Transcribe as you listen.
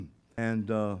And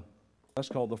that's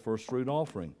called the first fruit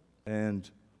offering. And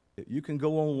you can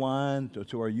go online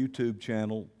to our YouTube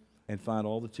channel and find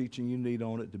all the teaching you need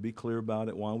on it to be clear about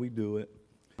it, why we do it.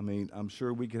 I mean, I'm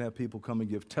sure we can have people come and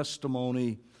give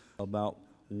testimony about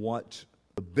what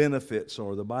the benefits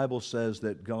are. The Bible says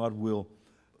that God will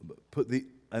put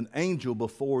an angel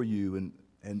before you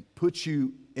and put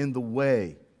you in the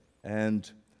way. And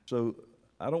so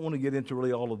I don't want to get into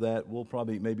really all of that. We'll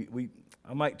probably,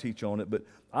 I might teach on it, but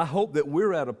I hope that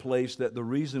we're at a place that the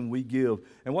reason we give,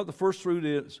 and what the first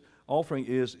fruit offering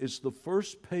is, it's the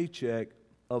first paycheck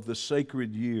of the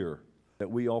sacred year that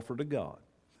we offer to God.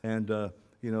 And,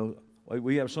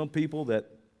 we have some people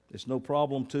that it's no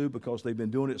problem to because they've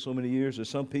been doing it so many years. There's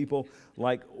some people,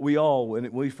 like when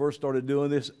we first started doing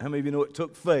this, how many of you know it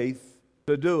took faith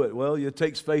to do it? Well, it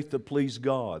takes faith to please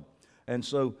God. And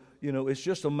so, it's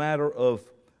just a matter of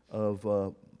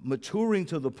maturing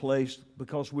to the place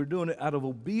because we're doing it out of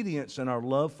obedience and our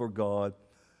love for God,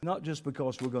 not just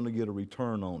because we're going to get a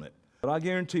return on it. But I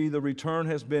guarantee you the return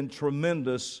has been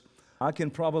tremendous. I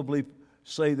can probably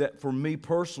say that for me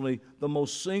personally, the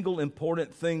most single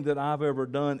important thing that I've ever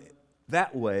done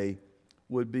that way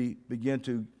would be begin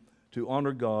to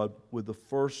honor God with the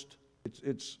first.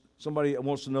 It's somebody that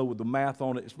wants to know with the math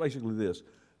on it. It's basically this: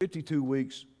 52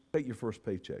 weeks. Take your first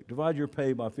paycheck. Divide your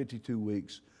pay by 52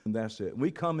 weeks, and that's it.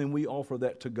 We come and we offer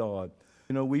that to God.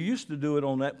 We used to do it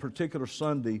on that particular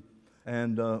Sunday,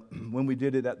 and when we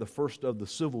did it at the first of the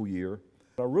civil year.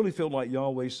 I really feel like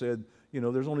Yahweh said,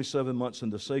 there's only 7 months in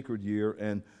the sacred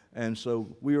year, and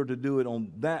so we are to do it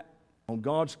on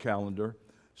God's calendar.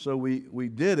 So we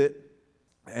did it,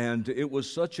 and it was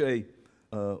such a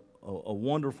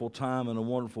wonderful time and a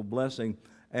wonderful blessing.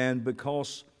 And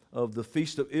because of the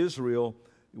Feast of Israel,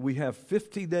 we have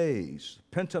 50 days.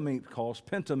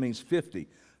 Penta means 50.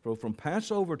 So from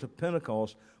Passover to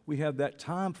Pentecost, we have that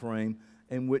time frame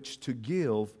in which to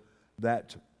give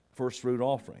that first fruit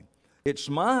offering. It's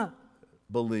my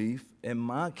belief and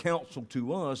my counsel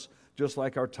to us, just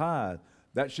like our tithe,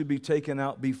 that should be taken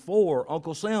out before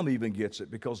Uncle Sam even gets it,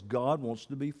 because God wants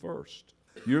to be first.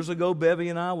 Years ago, Bevy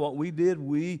and I, what we did,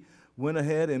 we went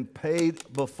ahead and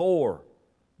paid before.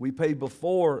 We paid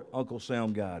before Uncle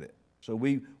Sam got it. So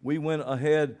we went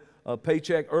ahead a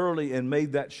paycheck early and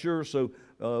made that sure so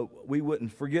we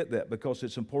wouldn't forget that, because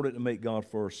it's important to make God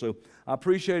first. So I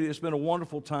appreciate it. It's been a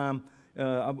wonderful time.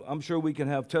 I'm sure we can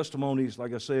have testimonies,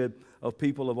 like I said, of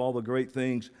people of all the great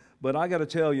things. But I got to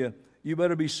tell you, you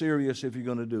better be serious if you're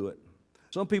going to do it.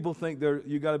 Some people think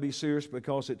you got to be serious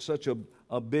because it's such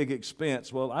a big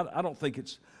expense. Well, I don't think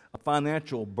it's a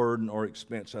financial burden or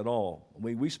expense at all.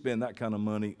 We spend that kind of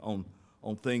money on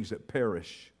things that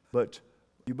perish. But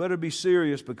you better be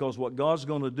serious, because what God's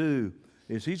going to do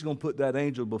is He's going to put that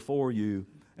angel before you,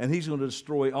 and He's going to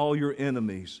destroy all your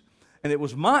enemies. And it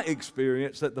was my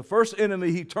experience that the first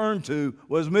enemy He turned to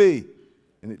was me.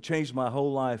 And it changed my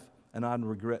whole life, and I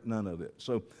regret none of it.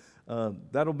 So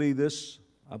that'll be this,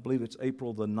 I believe it's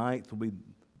April the 9th, will be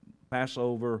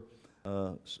Passover.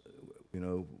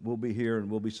 We'll be here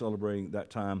and we'll be celebrating that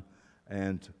time,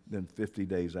 and then 50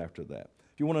 days after that.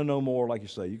 If you want to know more, like you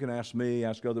say, you can ask me,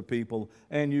 ask other people,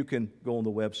 and you can go on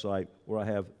the website where I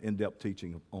have in-depth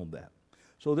teaching on that.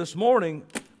 So this morning,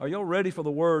 are y'all ready for the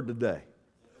word today?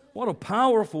 What a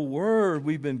powerful word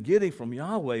we've been getting from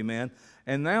Yahweh, man.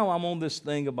 And now I'm on this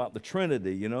thing about the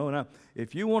Trinity, And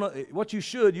if you want to, what you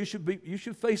should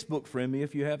Facebook friend me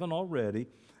if you haven't already,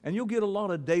 and you'll get a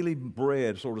lot of daily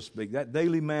bread, so to speak, that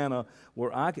daily manna,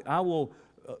 where I will,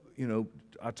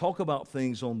 I talk about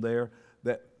things on there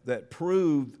that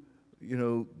prove,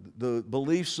 the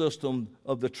belief system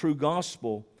of the true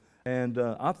gospel. And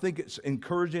I think it's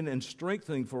encouraging and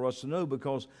strengthening for us to know,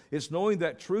 because it's knowing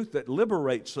that truth that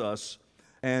liberates us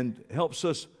and helps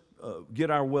us get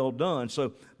our well done.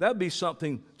 So that'd be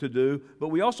something to do. But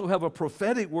we also have a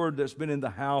prophetic word that's been in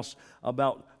the house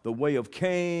about the way of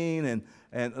Cain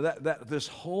and that this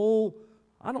whole,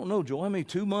 I don't know, Joel,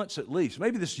 2 months at least,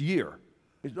 maybe this year.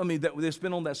 It's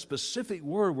been on that specific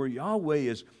word where Yahweh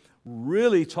is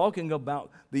really talking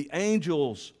about the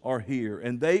angels are here,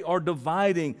 and they are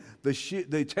dividing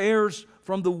the tares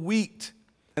from the wheat,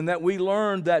 and that we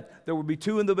learned that there would be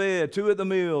 2 in the bed, 2 at the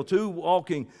meal, 2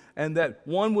 walking, and that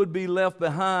one would be left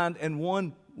behind and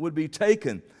one would be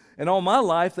taken. And all my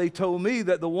life, they told me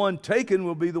that the one taken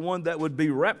will be the one that would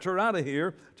be raptured out of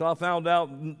here, till I found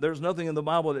out there's nothing in the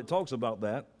Bible that talks about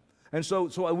that. And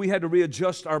so we had to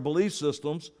readjust our belief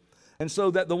systems. And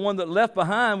so that the one that left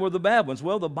behind were the bad ones.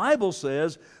 Well, the Bible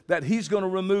says that He's going to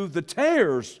remove the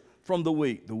tares from the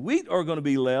wheat. The wheat are going to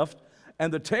be left,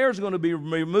 and the tares are going to be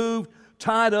removed,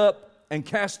 tied up, and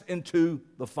cast into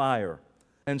the fire.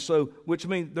 And so, which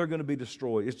means they're going to be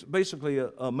destroyed. It's basically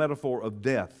a metaphor of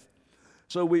death.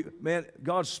 So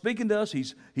God's speaking to us.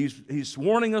 He's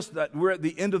warning us that we're at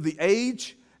the end of the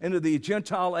age, end of the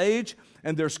Gentile age,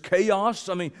 and there's chaos.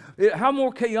 I mean, how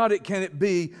more chaotic can it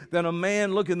be than a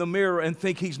man look in the mirror and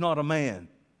think he's not a man?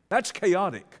 That's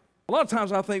chaotic. A lot of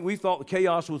times I think we thought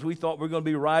chaos was we thought we're going to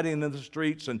be rioting in the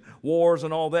streets and wars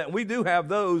and all that. And we do have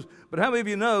those. But how many of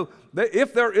you know that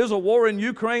if there is a war in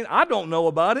Ukraine, I don't know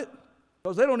about it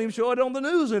because they don't even show it on the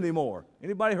news anymore.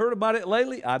 Anybody heard about it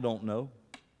lately? I don't know.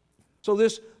 So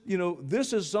this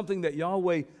is something that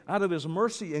Yahweh, out of His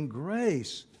mercy and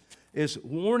grace, is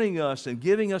warning us and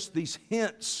giving us these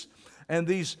hints and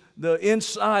the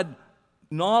inside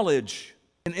knowledge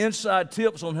and inside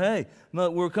tips on, hey, no,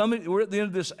 we're at the end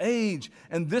of this age,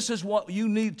 and this is what you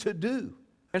need to do.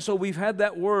 And so we've had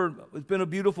that word. It's been a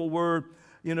beautiful word,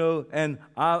 and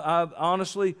I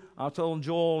honestly, I'll tell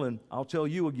Joel and I'll tell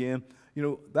you again,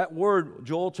 that word,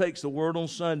 Joel takes the word on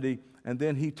Sunday, and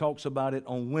then he talks about it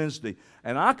on Wednesday.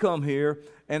 And I come here,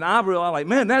 and I realize,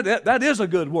 man, that is a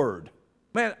good word.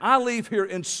 Man, I leave here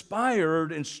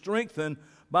inspired and strengthened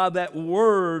by that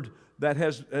word that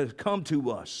has come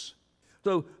to us.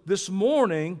 So this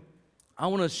morning, I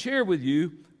want to share with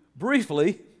you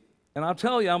briefly, and I'll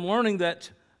tell you, I'm learning that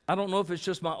I don't know if it's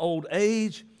just my old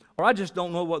age, or I just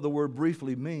don't know what the word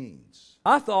briefly means.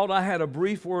 I thought I had a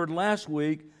brief word last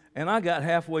week, and I got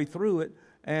halfway through it,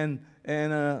 and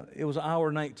it was an hour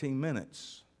and 19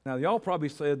 minutes. Now, y'all probably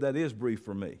said that is brief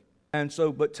for me. And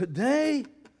so, but today,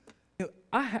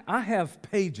 I have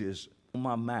pages on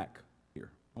my Mac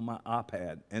here, on my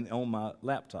iPad, and on my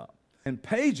laptop. And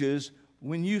pages,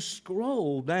 when you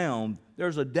scroll down,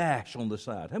 there's a dash on the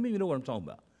side. How many of you know what I'm talking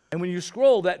about? And when you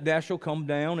scroll, that dash will come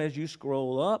down as you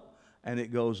scroll up, and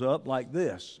it goes up like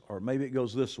this, or maybe it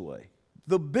goes this way.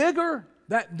 The bigger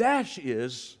that dash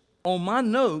is on my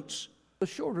notes, the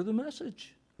shorter the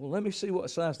message. Well, let me see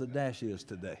what size the dash is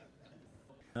today.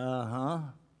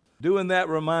 Doing that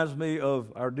reminds me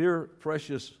of our dear,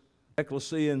 precious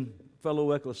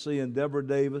fellow Ecclesian, Deborah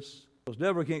Davis. Because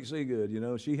Deborah can't see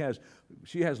good,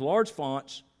 She has large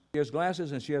fonts, she has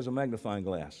glasses, and she has a magnifying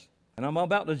glass. And I'm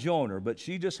about to join her, but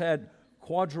she just had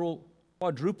quadruple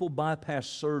bypass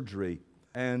surgery,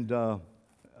 and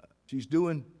she's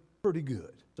doing pretty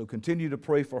good. So continue to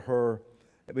pray for her.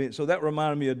 So that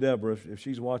reminded me of Deborah. If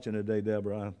she's watching today,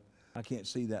 Deborah, I can't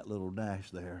see that little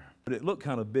dash there. But it looked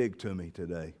kind of big to me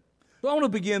today. So I want to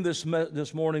begin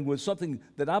this morning with something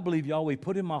that I believe Yahweh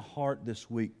put in my heart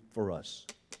this week for us.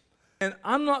 And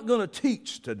I'm not going to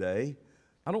teach today.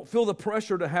 I don't feel the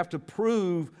pressure to have to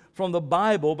prove from the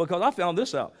Bible, because I found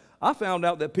this out. I found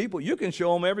out that people, you can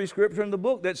show them every scripture in the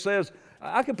book that says,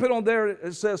 I can put on there,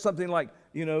 it says something like,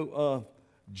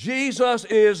 Jesus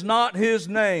is not His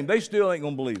name. They still ain't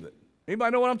going to believe it.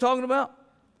 Anybody know what I'm talking about?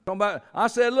 I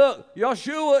said, look,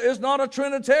 Yeshua is not a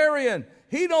Trinitarian.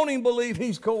 He don't even believe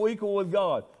He's co-equal with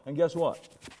God. And guess what?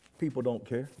 People don't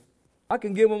care. I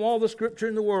can give them all the scripture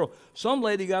in the world. Some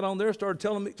lady got on there and started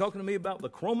talking to me about the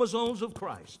chromosomes of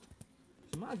Christ.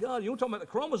 My God, you want to talk about the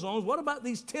chromosomes? What about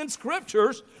these 10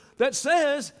 scriptures that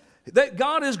says that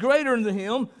God is greater than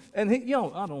Him? And I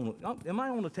don't know. Am I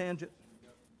on a tangent?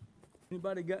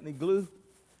 Anybody got any glue?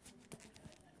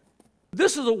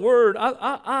 This is a word,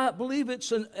 I believe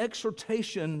it's an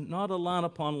exhortation, not a line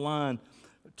upon line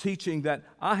teaching, that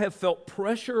I have felt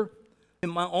pressure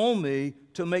on me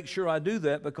to make sure I do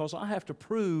that, because I have to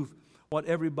prove what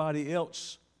everybody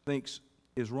else thinks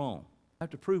is wrong. I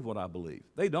have to prove what I believe.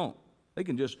 They don't. They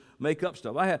can just make up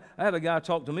stuff. I had a guy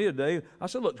talk to me today. I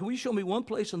said, look, can you show me one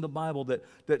place in the Bible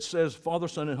that says Father,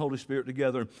 Son, and Holy Spirit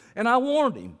together? And I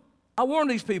warned him. I warned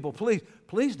these people,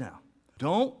 please now,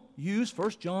 don't use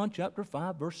 1 John chapter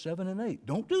 5, verse 7 and 8.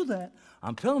 Don't do that.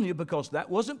 I'm telling you, because that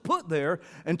wasn't put there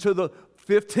until the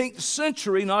 15th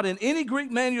century, not in any Greek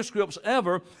manuscripts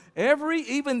ever.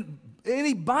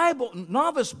 Any Bible,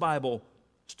 novice Bible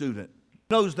student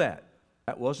knows that.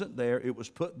 That wasn't there. It was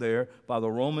put there by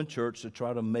the Roman church to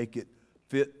try to make it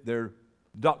fit their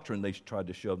doctrine they tried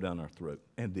to shove down our throat,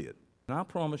 and did. And I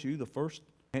promise you, the first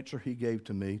answer he gave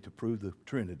to me to prove the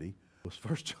Trinity was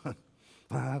 1 John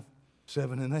 5,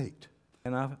 7, and 8.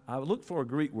 And I looked for a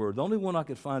Greek word. The only one I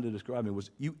could find to describe it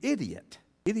was you idiot.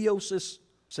 Idiosis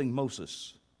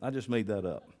sigmosis. I just made that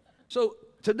up. So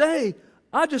today,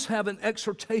 I just have an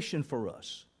exhortation for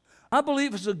us. I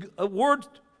believe it's a word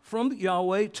from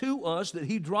Yahweh to us that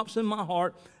He drops in my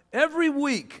heart. Every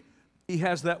week, He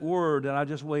has that word, and I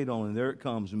just wait on it, and there it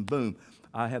comes, and boom.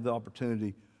 I have the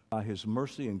opportunity, by His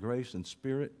mercy and grace and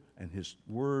Spirit and His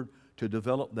word, to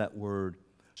develop that word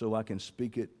so I can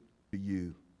speak it to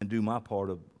you and do my part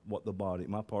of what the body,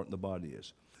 my part in the body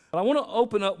is. But I want to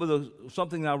open up with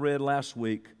something I read last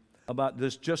week about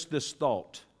just this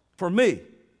thought. For me,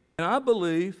 and I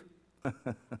believe,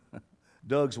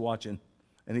 Doug's watching,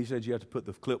 and he said you have to put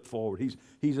the clip forward.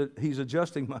 He's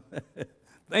adjusting my,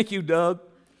 thank you, Doug.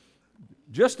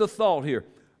 Just a thought here.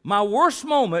 My worst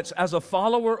moments as a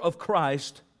follower of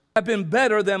Christ have been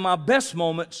better than my best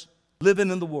moments living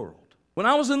in the world. When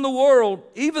I was in the world,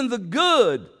 even the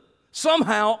good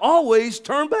somehow always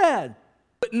turned bad.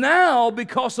 But now,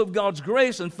 because of God's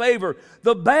grace and favor,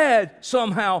 the bad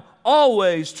somehow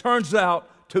always turns out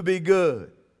to be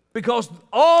good. Because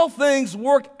all things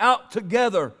work out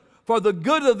together for the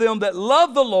good of them that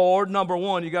love the Lord. Number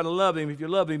one, you got to love Him. If you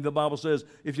love Him, the Bible says,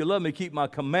 if you love me, keep my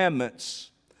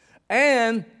commandments.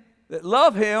 And that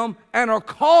love Him and are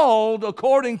called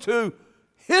according to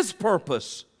His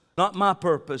purpose. Not my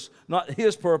purpose, not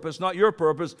His purpose, not your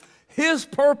purpose, His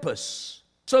purpose.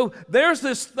 So there's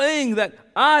this thing that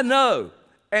I know,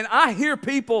 and I hear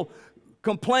people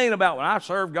complain about, when I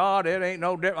serve God, it ain't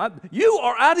no different. You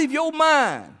are out of your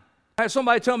mind. I had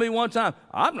somebody tell me one time,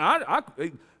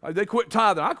 they quit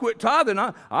tithing. I quit tithing.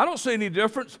 I don't see any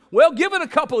difference. Well, give it a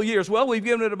couple of years. Well, we've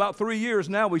given it about 3 years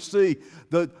now. We see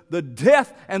the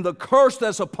death and the curse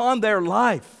that's upon their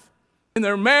life, in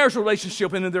their marriage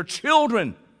relationship, and in their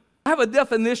children. I have a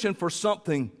definition for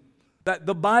something that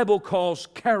the Bible calls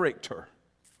character.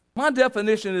 My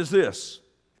definition is this: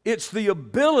 it's the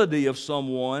ability of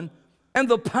someone and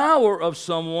the power of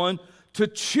someone to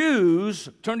choose.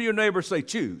 Turn to your neighbor and say,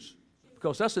 choose,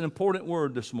 because that's an important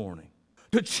word this morning.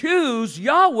 To choose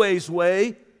Yahweh's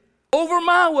way over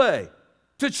my way.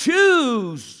 To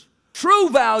choose true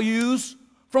values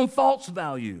from false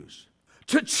values.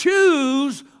 To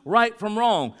choose right from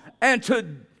wrong.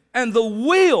 And the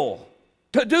will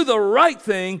to do the right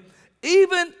thing,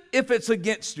 even if it's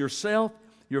against yourself,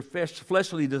 your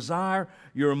fleshly desire,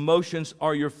 your emotions,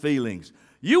 or your feelings.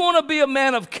 You want to be a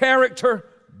man of character?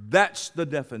 That's the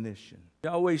definition.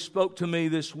 Yahweh spoke to me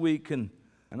this week, and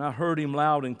I heard Him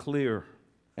loud and clear.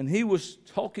 And He was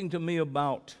talking to me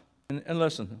about, and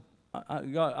listen, I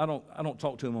don't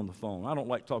talk to Him on the phone. I don't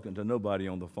like talking to nobody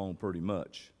on the phone pretty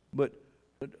much. But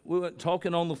we weren't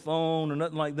talking on the phone or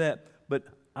nothing like that. But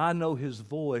I know His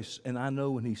voice, and I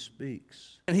know when He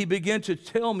speaks. And He began to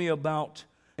tell me about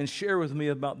and share with me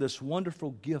about this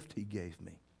wonderful gift He gave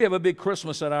me. We have a big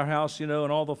Christmas at our house, and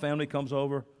all the family comes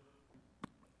over.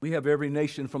 We have every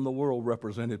nation from the world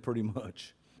represented pretty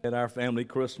much at our family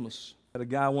Christmas. I had a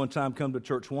guy one time come to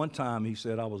church one time. He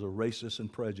said I was a racist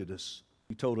and prejudiced.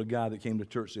 He told a guy that came to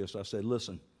church this. I said,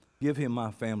 listen, give him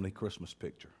my family Christmas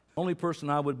picture. Only person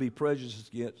I would be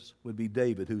prejudiced against would be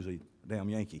David, who's a damn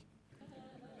Yankee.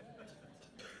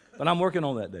 But I'm working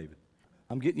on that, David.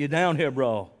 I'm getting you down here,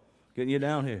 bro. Getting you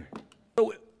down here.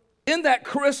 So in that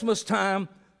Christmas time,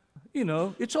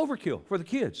 it's overkill for the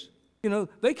kids.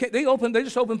 They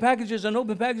just open packages and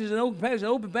open packages and open packages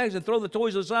and open packages and throw the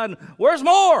toys aside and where's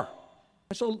more?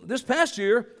 And so this past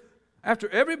year, after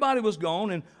everybody was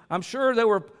gone, and I'm sure there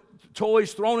were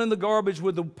toys thrown in the garbage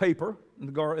with the paper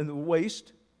and the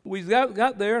waste, we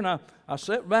got there and I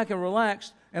sat back and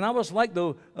relaxed, and I was like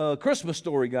the Christmas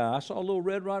Story guy. I saw a little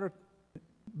Red Ryder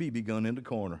BB gun in the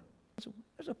corner. I said,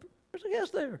 there's a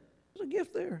gift there. There's a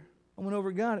gift there. I went over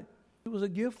and got it. It was a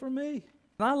gift for me.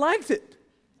 And I liked it.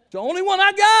 It's the only one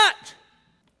I got.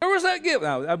 Where was that gift?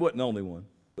 No, I wasn't the only one.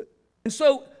 And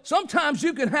so sometimes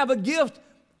you can have a gift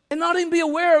and not even be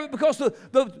aware of it because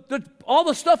all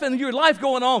the stuff in your life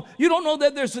going on, you don't know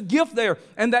that there's a gift there.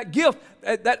 And that gift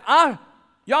that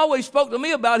Yahweh spoke to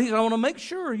me about, He said, I want to make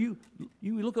sure you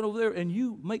looking over there and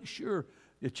you make sure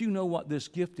that you know what this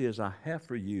gift is I have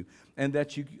for you and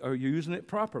that you are using it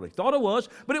properly. Thought it was,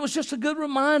 but it was just a good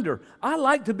reminder. I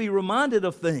like to be reminded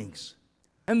of things.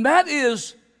 And that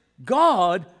is,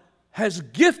 God has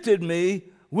gifted me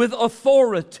with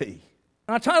authority.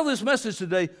 And I titled this message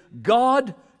today,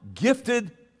 God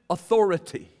Gifted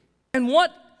Authority. And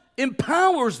what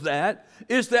empowers that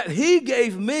is that He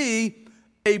gave me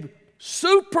a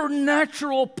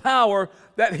supernatural power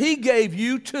that He gave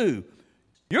you too.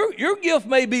 Your gift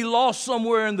may be lost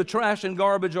somewhere in the trash and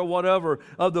garbage or whatever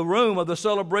of the room of the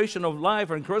celebration of life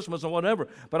and Christmas or whatever.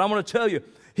 But I'm going to tell you,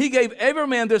 He gave every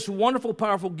man this wonderful,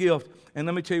 powerful gift. And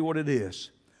let me tell you what it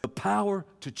is. The power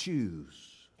to choose.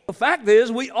 The fact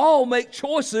is, we all make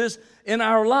choices in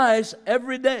our lives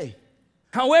every day.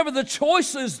 However, the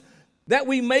choices that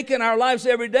we make in our lives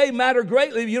every day matter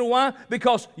greatly. You know why?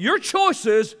 Because your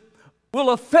choices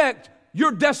will affect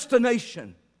your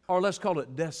destination. Or let's call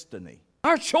it destiny.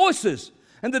 Our choices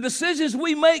and the decisions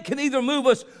we make can either move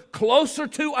us closer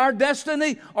to our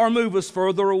destiny or move us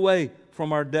further away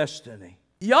from our destiny.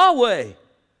 Yahweh,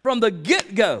 from the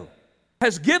get-go,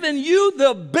 has given you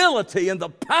the ability and the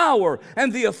power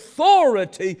and the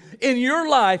authority in your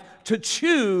life to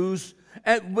choose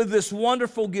with this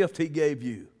wonderful gift He gave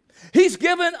you. He's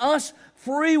given us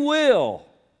free will.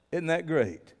 Isn't that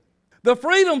great? The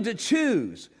freedom to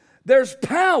choose. There's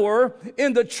power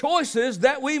in the choices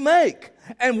that we make,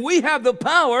 and we have the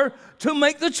power to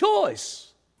make the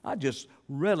choice. I just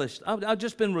relished, I've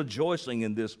just been rejoicing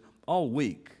in this all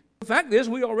week. The fact is,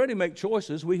 we already make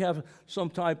choices. We have some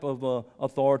type of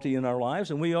authority in our lives,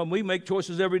 and we make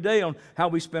choices every day on how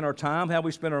we spend our time, how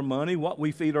we spend our money, what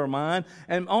we feed our mind,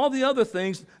 and all the other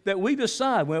things that we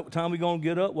decide. What time we're going to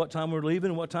get up, what time we're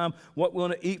leaving, what we're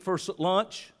going to eat for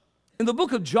lunch. In the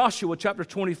book of Joshua, chapter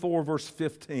 24, verse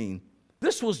 15,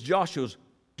 this was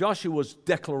Joshua's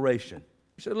declaration.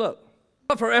 He said, look,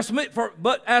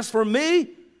 but as for me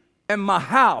and my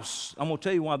house, I'm going to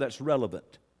tell you why that's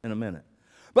relevant in a minute.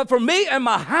 But for me and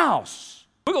my house,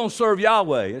 we're going to serve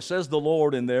Yahweh. It says the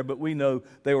Lord in there, but we know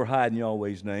they were hiding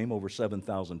Yahweh's name over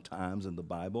 7,000 times in the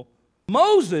Bible.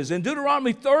 Moses in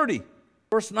Deuteronomy 30,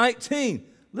 verse 19,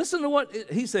 listen to what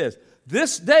he says.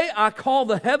 This day I call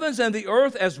the heavens and the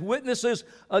earth as witnesses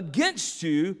against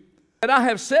you, that I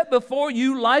have set before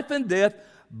you life and death,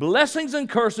 blessings and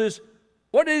curses.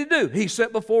 What did he do? He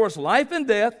set before us life and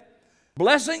death,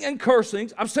 blessing and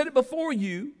cursings. I've set it before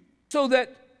you so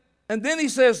that, and then he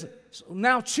says,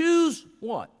 now choose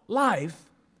what? Life.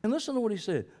 And listen to what he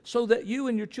said, so that you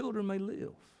and your children may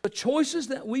live. The choices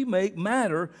that we make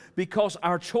matter because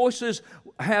our choices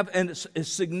have a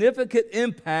significant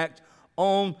impact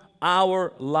on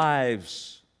our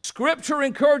lives. Scripture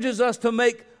encourages us to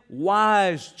make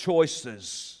wise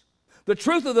choices. The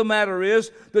truth of the matter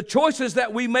is, the choices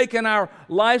that we make in our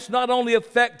lives not only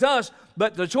affect us,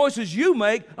 but the choices you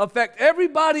make affect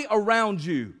everybody around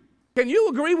you. Can you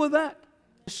agree with that?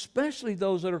 Especially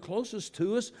those that are closest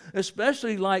to us,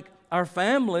 especially like our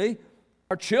family,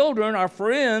 our children, our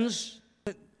friends.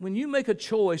 When you make a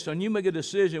choice and you make a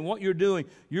decision, what you're doing,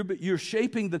 you're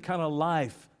shaping the kind of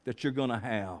life that you're going to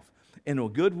have in a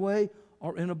good way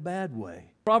or in a bad way.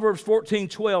 Proverbs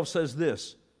 14:12 says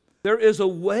this, there is a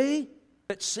way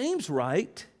that seems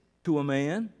right to a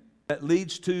man that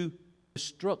leads to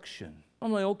destruction.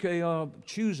 I'm like, okay,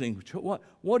 choosing,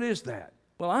 what is that?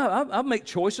 Well, I make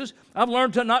choices. I've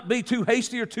learned to not be too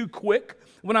hasty or too quick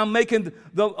when I'm making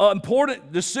the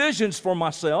important decisions for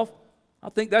myself. I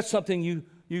think that's something you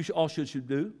all should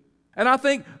do. And I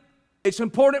think it's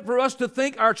important for us to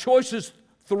think our choices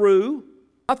through.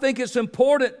 I think it's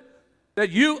important that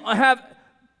you have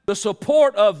the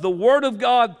support of the Word of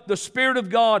God, the Spirit of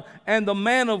God, and the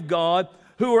man of God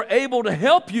who are able to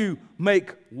help you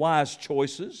make wise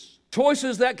choices.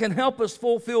 Choices that can help us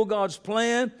fulfill God's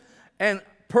plan and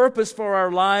purpose for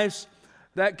our lives,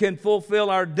 that can fulfill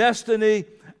our destiny,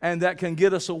 and that can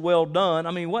get us a well done.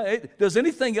 I mean, does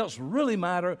anything else really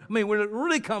matter? I mean, when it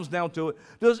really comes down to it,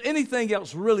 does anything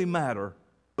else really matter?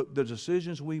 But the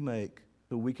decisions we make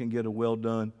so we can get a well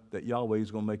done, that Yahweh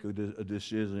is going to make a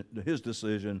decision, His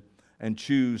decision, and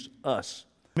choose us.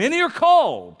 Many are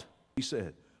called, He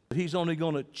said, but He's only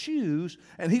going to choose,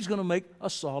 and He's going to make a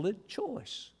solid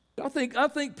choice. I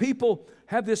think people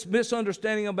have this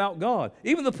misunderstanding about God.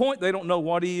 Even the point they don't know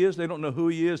what He is, they don't know who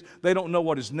He is, they don't know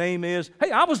what His name is.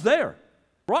 Hey, I was there.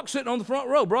 Brock's sitting on the front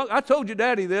row. Brock, I told your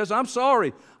daddy this. I'm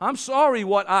sorry. I'm sorry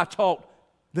what I taught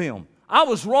them. I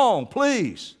was wrong,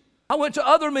 please. I went to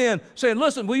other men saying,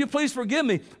 listen, will you please forgive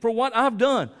me for what I've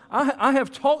done? I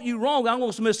have taught you wrong. I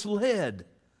was misled.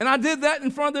 And I did that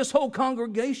in front of this whole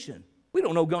congregation. We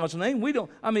don't know God's name.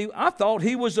 I thought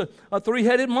He was a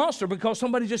three-headed monster because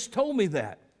somebody just told me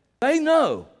that. They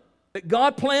know that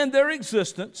God planned their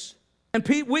existence, and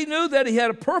we knew that He had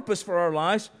a purpose for our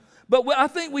lives, but I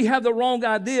think we have the wrong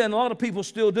idea, and a lot of people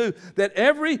still do, that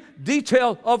every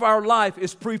detail of our life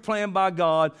is pre-planned by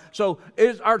God. So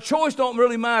our choice don't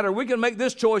really matter. We can make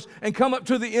this choice and come up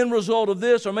to the end result of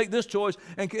this, or make this choice,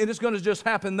 and it's going to just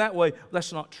happen that way.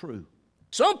 That's not true.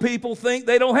 Some people think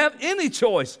they don't have any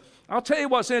choice. I'll tell you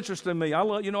what's interesting to me. I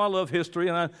love history,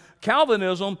 and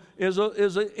Calvinism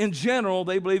is in general,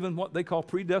 they believe in what they call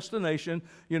predestination.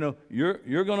 You know,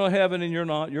 you're going to heaven and you're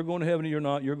not. You're going to heaven and you're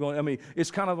not. It's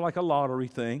kind of like a lottery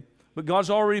thing, but God's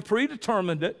already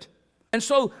predetermined it. And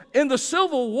so, in the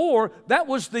Civil War, that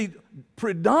was the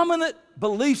predominant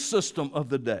belief system of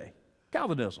the day,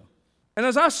 Calvinism. And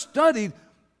as I studied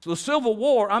So the Civil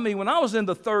War, I mean, when I was in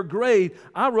the 3rd grade,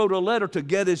 I wrote a letter to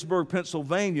Gettysburg,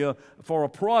 Pennsylvania for a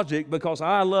project because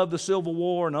I loved the Civil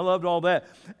War and I loved all that.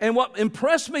 And what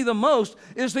impressed me the most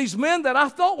is these men that I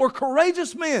thought were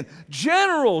courageous men,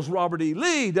 generals, Robert E.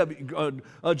 Lee,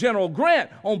 General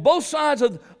Grant, on both sides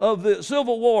of the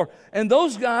Civil War. And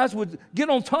those guys would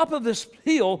get on top of this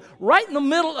hill right in the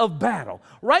middle of battle,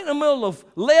 right in the middle of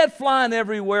lead flying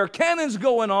everywhere, cannons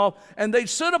going off, and they'd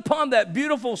sit upon that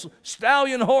beautiful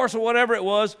stallion horse or whatever it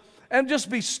was and just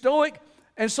be stoic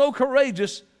and so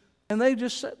courageous, and they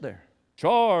just sit there.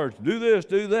 Charge, do this,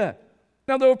 do that.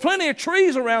 Now, there were plenty of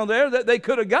trees around there that they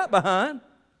could have got behind.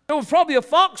 There was probably a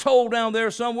foxhole down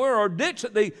there somewhere or a ditch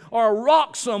or a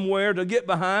rock somewhere to get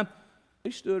behind.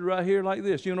 They stood right here like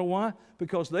this. You know why?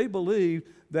 Because they believed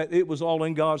that it was all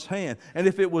in God's hand. And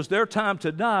if it was their time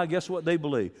to die, guess what they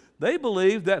believed? They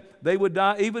believed that they would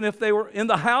die even if they were in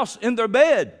the house, in their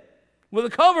bed, with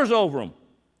the covers over them.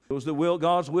 If it was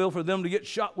God's will for them to get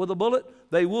shot with a bullet,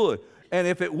 they would. And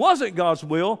if it wasn't God's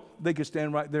will, they could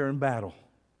stand right there in battle.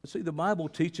 See, the Bible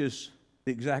teaches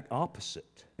the exact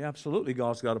opposite. Yeah, absolutely,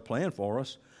 God's got a plan for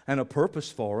us and a purpose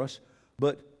for us,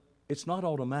 but it's not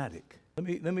automatic.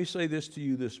 Let me say this to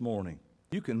you this morning.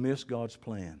 You can miss God's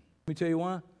plan. Let me tell you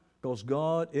why. Because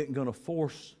God isn't going to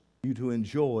force you to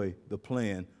enjoy the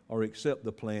plan or accept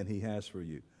the plan He has for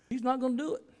you. He's not going to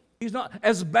do it. He's not.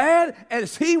 As bad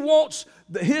as He wants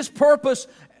His purpose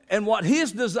and what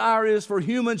His desire is for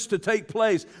humans to take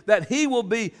place, that He will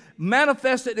be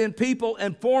manifested in people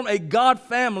and form a God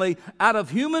family out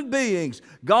of human beings.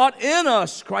 God in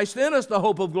us, Christ in us, the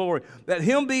hope of glory. That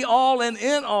Him be all and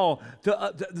in all,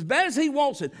 as bad as He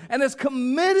wants it, and as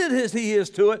committed as He is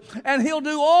to it, and He'll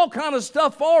do all kind of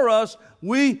stuff for us,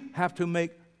 we have to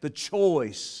make the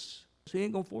choice. He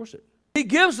ain't going to force it. He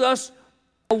gives us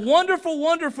a wonderful,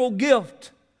 wonderful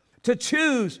gift to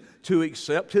choose to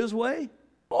accept His way,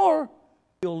 or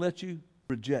He'll let you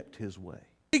reject His way.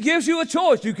 He gives you a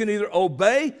choice. You can either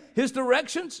obey His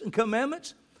directions and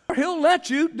commandments, or He'll let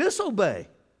you disobey.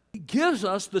 He gives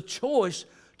us the choice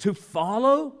to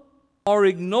follow or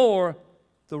ignore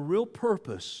the real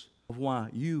purpose of why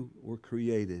you were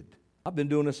created. I've been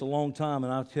doing this a long time,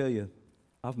 and I'll tell you,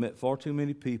 I've met far too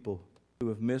many people who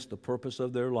have missed the purpose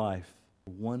of their life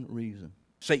for one reason.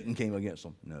 Satan came against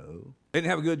them. No. They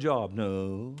didn't have a good job.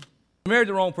 No. Married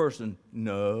the wrong person.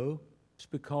 No. It's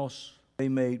because they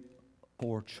made a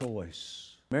poor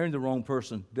choice. Marrying the wrong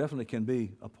person definitely can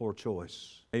be a poor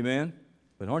choice. Amen?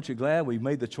 But aren't you glad we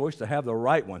made the choice to have the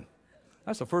right one?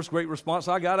 That's the first great response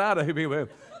I got out of here. You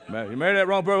married that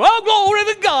wrong person. Oh,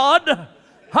 glory to God.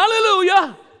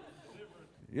 Hallelujah.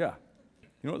 Yeah.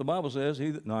 You know what the Bible says?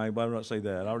 No, I better not say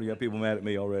that. I already got people mad at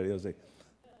me already.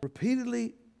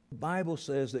 Repeatedly, the Bible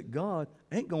says that God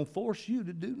ain't going to force you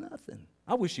to do nothing.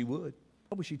 I wish He would.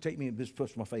 I wish He'd take me and just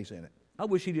push my face in it. I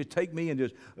wish He'd just take me and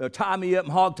just tie me up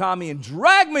and hog tie me and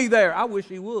drag me there. I wish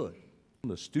He would. One of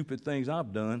the stupid things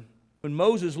I've done. When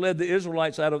Moses led the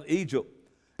Israelites out of Egypt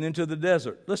and into the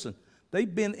desert, listen,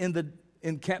 they've been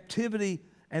in captivity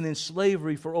and in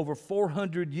slavery for over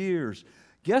 400 years.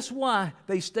 Guess why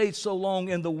they stayed so long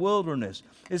in the wilderness?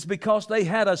 It's because they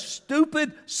had a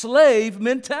stupid slave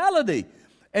mentality.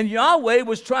 And Yahweh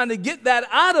was trying to get that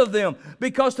out of them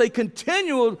because they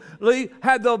continually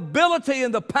had the ability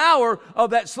and the power of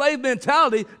that slave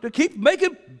mentality to keep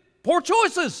making poor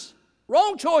choices,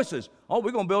 wrong choices. Oh,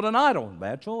 we're going to build an idol.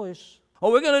 Bad choice. Oh,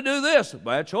 we're going to do this.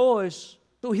 Bad choice.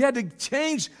 So He had to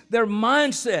change their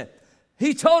mindset.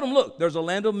 He told them, look, there's a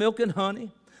land of milk and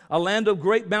honey, a land of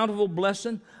great bountiful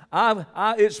blessing.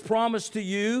 It's promised to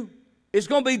you. It's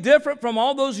going to be different from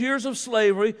all those years of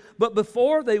slavery. But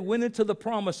before they went into the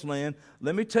promised land,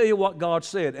 let me tell you what God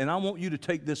said. And I want you to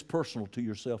take this personal to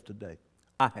yourself today.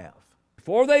 I have.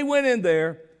 Before they went in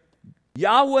there,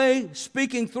 Yahweh,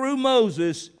 speaking through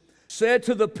Moses, said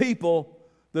to the people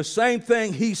the same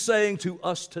thing He's saying to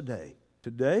us today.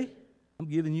 Today, I'm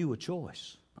giving you a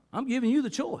choice. I'm giving you the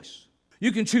choice.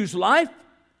 You can choose life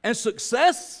and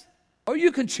success, or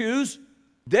you can choose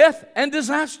death and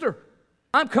disaster.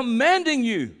 I'm commanding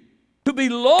you to be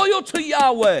loyal to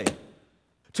Yahweh,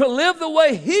 to live the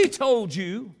way He told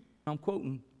you. I'm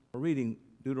quoting or reading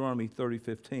Deuteronomy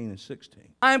 30:15 and 16.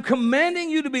 I am commanding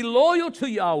you to be loyal to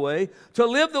Yahweh, to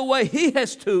live the way He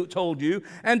has told you,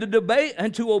 and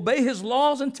to obey His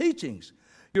laws and teachings.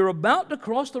 You're about to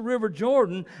cross the river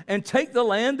Jordan and take the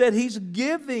land that He's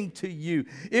giving to you.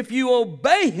 If you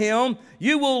obey Him,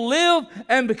 you will live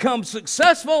and become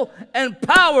successful and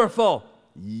powerful.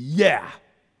 Yeah.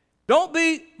 Don't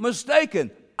be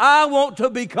mistaken. I want to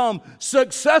become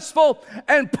successful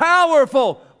and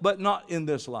powerful, but not in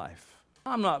this life.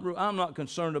 I'm not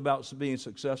concerned about being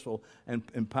successful and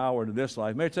empowered in this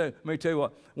life. Let me tell you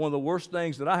what, one of the worst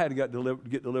things that I had to get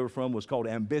delivered from was called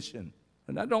ambition.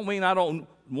 And that don't mean I don't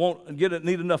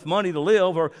need enough money to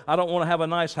live, or I don't want to have a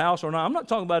nice house or not. I'm not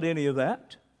talking about any of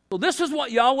that. So this is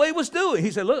what Yahweh was doing.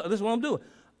 He said, look, this is what I'm doing.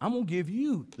 I'm going to give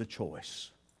you the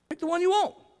choice. Pick the one you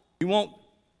want. You want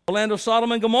the land of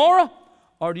Sodom and Gomorrah,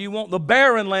 or do you want the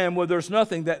barren land where there's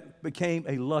nothing that became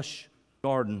a lush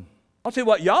garden? I'll tell you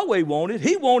what Yahweh wanted.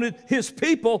 He wanted his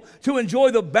people to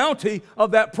enjoy the bounty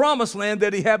of that promised land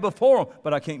that he had before them.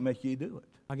 But I can't make you do it.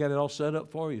 I got it all set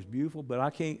up for you. It's beautiful, but I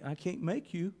can't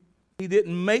make you. He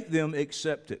didn't make them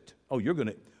accept it. Oh, you're going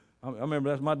to. I remember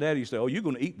that's my daddy used to say, oh, you're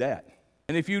going to eat that.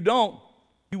 And if you don't,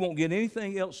 you won't get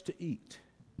anything else to eat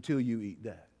until you eat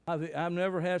that. I've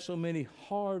never had so many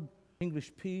hard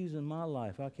English peas in my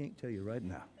life. I can't tell you right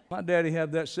now. My daddy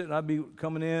had that sitting. I'd be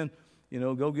coming in,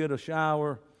 go get a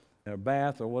shower or a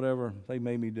bath or whatever they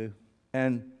made me do.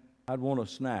 And I'd want a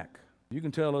snack. You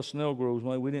can tell us Snell Groves,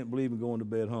 man, we didn't believe in going to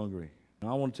bed hungry. And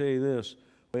I want to tell you this.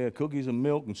 We had cookies and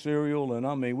milk and cereal,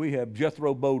 and we have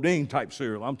Jethro Bodine type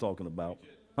cereal I'm talking about.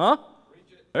 Huh?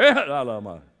 Yeah, I love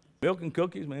my milk and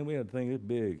cookies, man. We had a thing this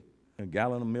big. A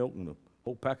gallon of milk and a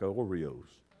whole pack of Oreos.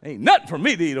 Ain't nothing for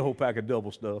me to eat a whole pack of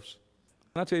double stuffs.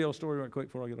 Can I tell you a story right quick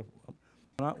before I get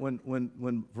up?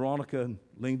 When Veronica and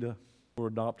Linda were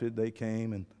adopted, they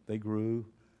came and they grew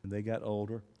and they got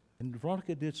older. And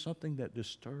Veronica did something that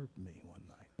disturbed me one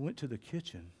night. I went to the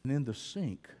kitchen, and in the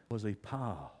sink was a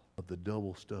pile of the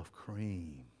double stuffed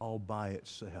cream all by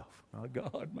itself. My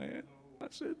God, man. I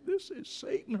said, this is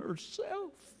Satan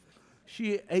herself.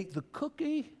 She ate the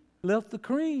cookie, left the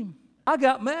cream. I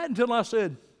got mad until I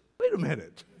said, wait a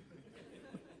minute.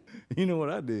 You know what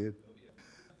I did?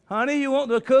 Honey, you want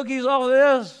the cookies off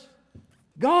this?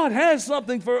 God has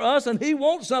something for us, and he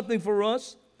wants something for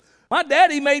us. My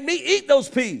daddy made me eat those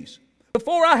peas.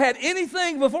 Before I had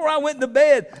anything, before I went to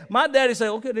bed, my daddy said,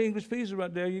 okay, the English peas are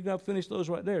right there. You got to finish those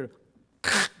right there.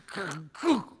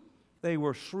 They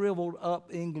were shriveled up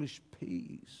English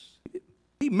peas.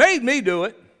 He made me do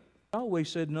it. I always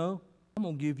said, no, I'm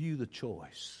going to give you the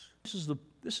choice.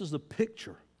 This is the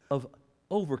picture of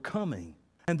overcoming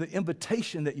and the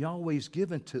invitation that Yahweh's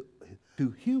given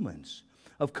to humans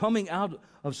of coming out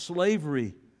of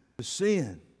slavery to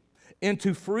sin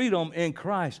into freedom in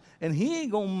Christ. And he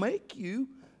ain't going to make you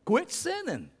quit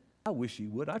sinning. I wish he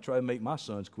would. I try to make my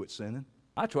sons quit sinning.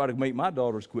 I try to make my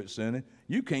daughters quit sinning.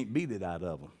 You can't beat it out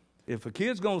of them. If a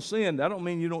kid's going to sin, that don't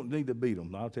mean you don't need to beat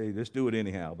them. I'll tell you, just do it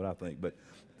anyhow,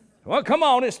 well, come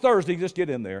on, it's Thursday. Just get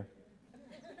in there.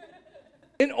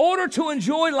 In order to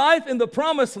enjoy life in the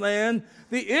promised land,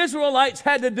 the Israelites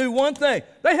had to do one thing.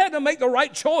 They had to make the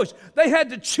right choice. They had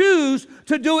to choose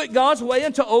to do it God's way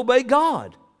and to obey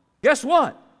God. Guess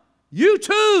what? You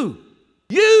too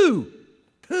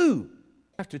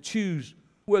have to choose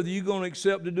whether you're going to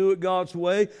accept to do it God's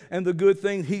way and the good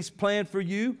thing he's planned for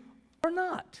you or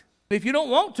not. If you don't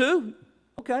want to,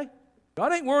 okay.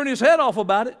 God ain't worrying his head off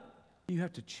about it. You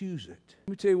have to choose it. Let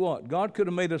me tell you what. God could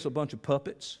have made us a bunch of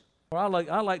puppets. Or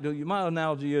my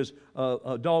analogy is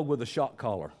a dog with a shock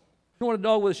collar. You know what a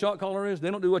dog with a shock collar is? They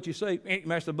don't do what you say.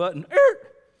 Mash the button.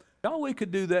 Yahweh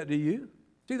could do that to you.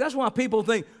 See, that's why people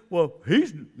think, well, they're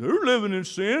living in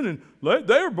sin and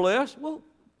they're blessed. Well,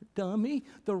 dummy,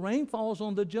 the rain falls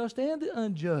on the just and the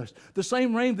unjust. The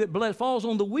same rain that falls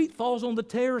on the wheat falls on the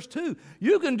tares too.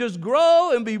 You can just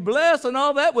grow and be blessed and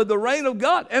all that with the rain of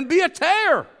God and be a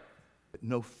tare, but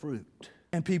no fruit.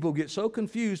 And people get so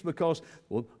confused because,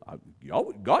 well,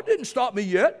 God didn't stop me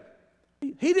yet.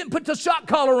 He didn't put the shock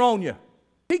collar on you.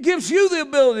 He gives you the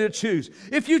ability to choose.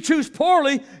 If you choose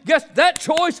poorly, guess that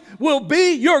choice will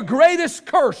be your greatest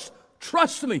curse.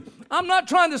 Trust me. I'm not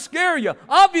trying to scare you.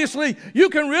 Obviously, you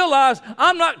can realize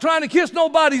I'm not trying to kiss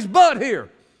nobody's butt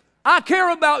here. I care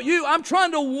about you. I'm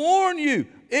trying to warn you.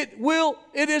 It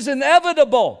is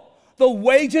inevitable. The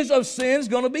wages of sin is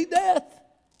going to be death.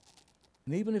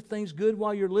 And even if things good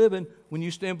while you're living, when you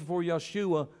stand before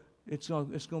Yeshua, it's going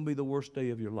to be the worst day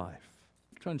of your life.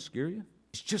 I'm trying to scare you.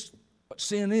 It's just what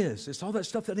sin is. It's all that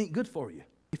stuff that ain't good for you.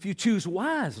 If you choose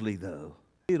wisely, though,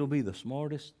 it'll be the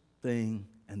smartest thing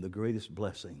and the greatest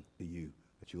blessing to you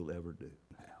that you'll ever do.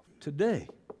 Today.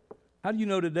 How do you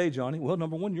know today, Johnny? Well,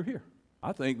 number one, you're here.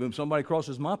 I think when somebody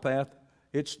crosses my path,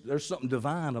 there's something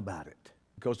divine about it.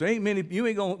 Because there ain't many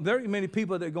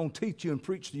people that are going to teach you and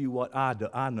preach to you what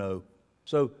I know.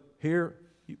 So here,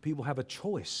 people have a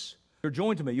choice. You're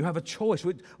joined to me. You have a choice.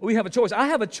 We have a choice. I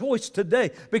have a choice today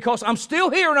because I'm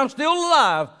still here and I'm still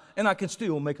alive and I can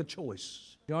still make a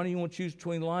choice. Johnny, you want to choose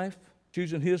between life,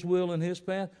 choosing his will and his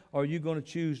path, or are you going to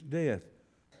choose death?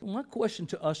 My question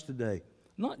to us today,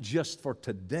 not just for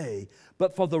today,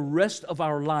 but for the rest of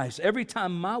our lives. Every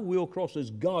time my will crosses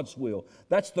God's will,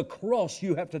 that's the cross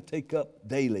you have to take up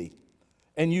daily.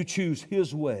 And you choose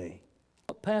His way.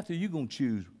 What path are you going to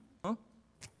choose? Huh?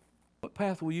 What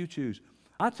path will you choose?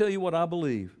 I tell you what I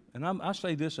believe, and I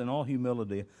say this in all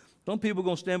humility. Some people are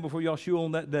going to stand before Yahshua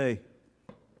on that day,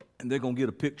 and they're going to get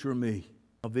a picture of me,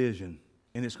 a vision,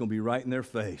 and it's going to be right in their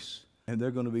face. And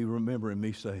they're going to be remembering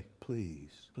me say,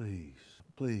 please, please,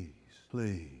 please,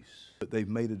 please. But they've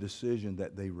made a decision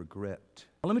that they regret.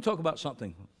 Now, let me talk about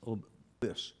something,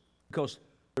 this. Because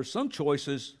there's some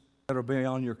choices that are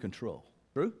beyond your control.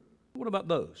 True? What about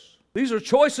those? These are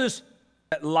choices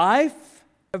that life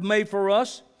have made for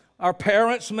us. Our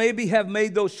parents maybe have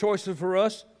made those choices for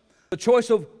us. The choice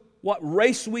of what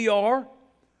race we are,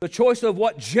 the choice of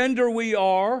what gender we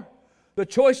are, the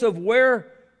choice of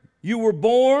where you were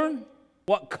born,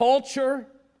 what culture.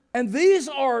 And these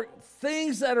are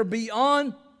things that are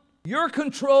beyond your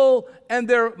control, and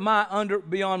they're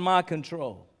beyond my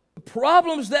control. The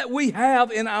problems that we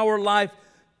have in our life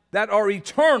that are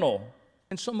eternal,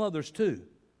 and some others too.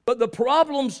 But the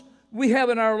problems we have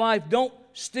in our life don't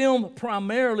stem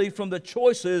primarily from the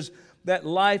choices that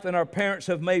life and our parents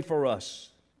have made for us.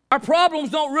 Our problems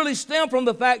don't really stem from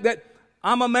the fact that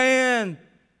I'm a man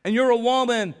and you're a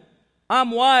woman,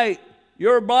 I'm white,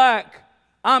 you're black,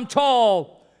 I'm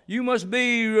tall, you must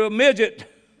be a midget,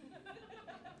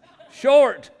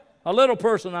 short, a little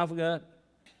person, I forgot.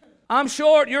 I'm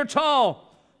short, you're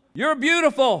tall, you're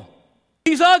beautiful,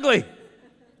 he's ugly.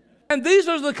 And these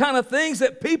are the kind of things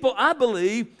that people, I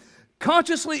believe,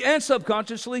 consciously and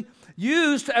subconsciously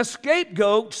use as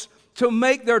scapegoats to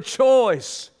make their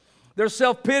choice, their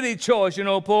self-pity choice. You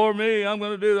know, poor me, I'm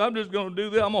just going to do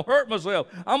this. I'm going to hurt myself.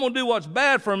 I'm going to do what's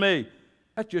bad for me.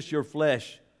 That's just your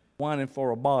flesh whining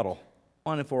for a bottle,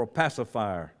 whining for a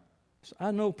pacifier. So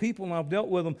I know people, and I've dealt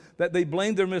with them, that they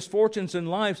blame their misfortunes in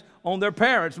life on their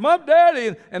parents. Mom,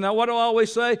 daddy. And now what do I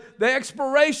always say? The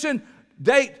expiration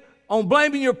date on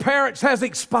blaming your parents has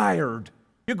expired.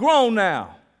 You're grown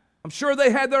now. I'm sure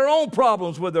they had their own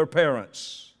problems with their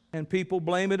parents. And people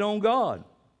blame it on God.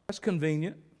 That's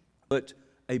convenient, but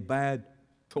a bad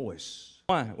choice.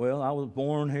 Why? Well, I was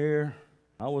born here.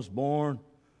 I was born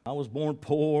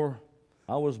poor.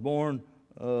 I was born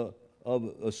of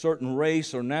a certain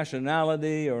race or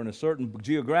nationality or in a certain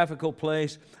geographical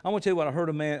place. I want to tell you what I heard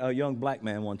a young black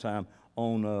man one time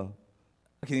on,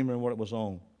 I can't even remember what it was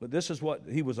on, but this is what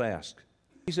he was asked.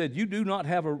 He said, you do not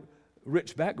have a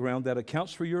rich background that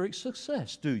accounts for your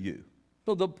success, do you?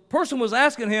 So the person was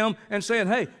asking him and saying,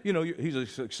 hey, you know, he's a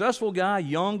successful guy,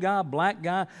 young guy, black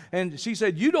guy. And she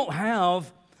said, you don't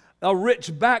have a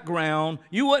rich background.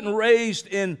 You wasn't raised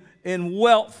in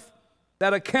wealth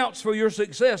that accounts for your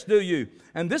success, do you?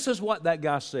 And this is what that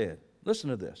guy said. Listen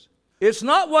to this. It's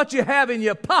not what you have in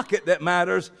your pocket that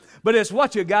matters, but it's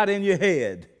what you got in your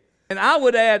head. And I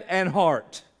would add, and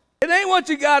heart. It ain't what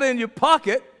you got in your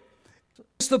pocket.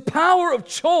 It's the power of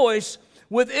choice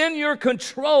within your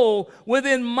control,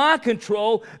 within my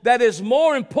control, that is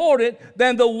more important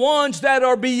than the ones that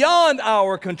are beyond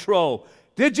our control.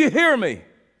 Did you hear me?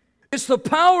 It's the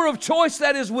power of choice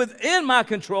that is within my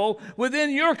control, within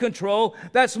your control,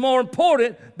 that's more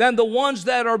important than the ones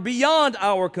that are beyond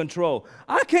our control.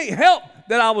 I can't help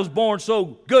that I was born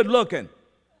so good looking.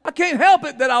 I can't help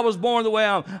it that I was born the way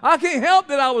I am. I can't help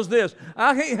that I was this.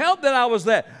 I can't help that I was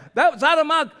that. That was out of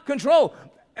my control.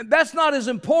 And that's not as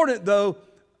important, though,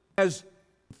 as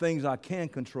things I can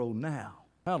control now.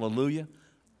 Hallelujah.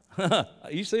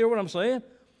 You see what I'm saying?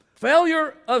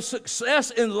 Failure of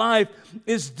success in life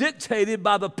is dictated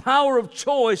by the power of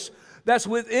choice that's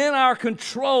within our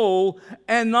control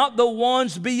and not the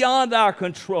ones beyond our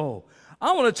control.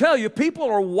 I want to tell you, people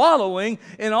are wallowing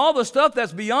in all the stuff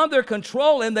that's beyond their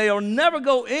control, and they'll never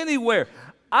go anywhere.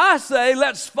 I say,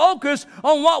 let's focus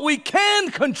on what we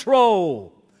can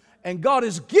control. And God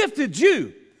has gifted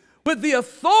you with the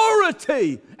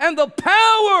authority and the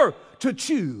power to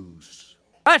choose.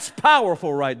 That's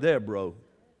powerful right there, bro.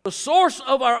 The source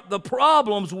of the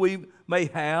problems we may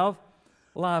have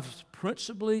lies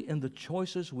principally in the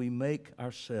choices we make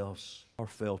ourselves or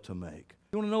fail to make.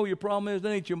 You want to know what your problem is? It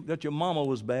ain't that your mama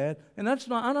was bad. And that's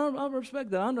not, I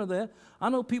respect that. I know that. I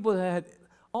know people that had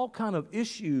all kind of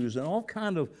issues and all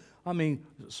kind of,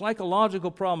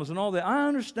 psychological problems and all that. I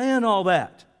understand all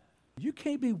that. You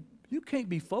can't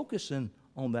be focusing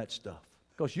on that stuff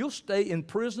because you'll stay in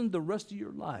prison the rest of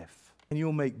your life and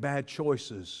you'll make bad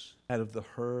choices out of the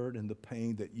hurt and the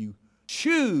pain that you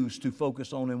choose to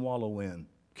focus on and wallow in.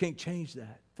 Can't change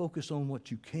that. Focus on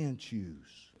what you can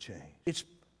choose to change.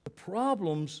 The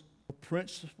problems are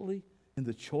principally in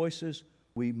the choices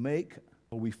we make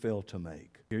or we fail to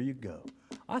make. Here you go.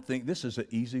 I think this is an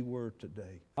easy word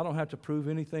today. I don't have to prove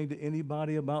anything to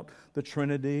anybody about the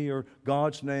Trinity or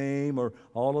God's name or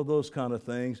all of those kind of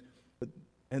things,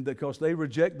 and because they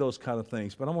reject those kind of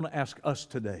things. But I want to ask us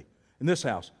today in this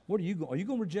house, are you going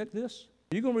to reject this?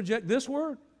 Are you going to reject this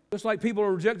word? Just like people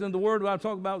are rejecting the word when I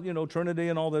talk about, Trinity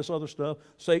and all this other stuff,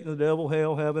 Satan, the devil,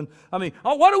 hell, heaven.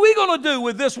 What are we going to do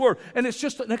with this word? And it's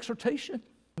just an exhortation.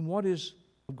 And what is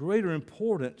of greater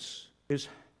importance is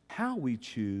how we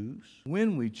choose,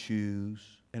 when we choose,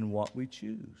 and what we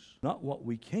choose. Not what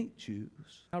we can't choose.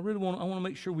 I want to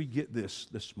make sure we get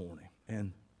this morning.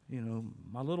 And,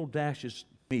 my little dash is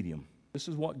medium. This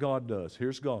is what God does.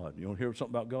 Here's God. You want to hear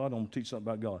something about God? I'm going to teach something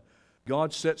about God.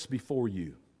 God sets before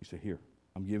you. You say, here,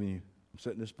 I'm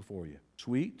setting this before you.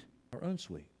 Sweet or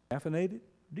unsweet? Caffeinated,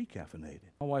 decaffeinated.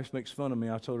 My wife makes fun of me.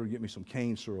 I told her to get me some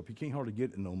cane syrup. You can't hardly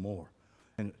get it no more.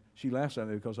 And she laughs at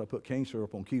me because I put cane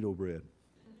syrup on keto bread.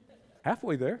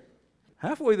 Halfway there.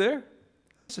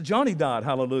 So Johnny died,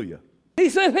 hallelujah. He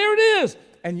said, here it is.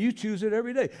 And you choose it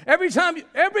every day. Every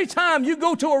time you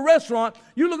go to a restaurant,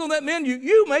 you look on that menu,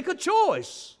 you make a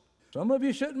choice. Some of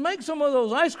you shouldn't make some of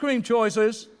those ice cream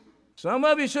choices. Some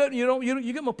of you shouldn't.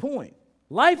 You get my point.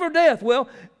 Life or death. Well,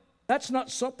 that's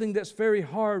not something that's very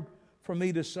hard for me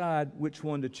to decide which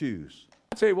one to choose.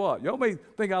 I tell you what, y'all may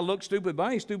think I look stupid, but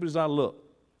I ain't stupid as I look.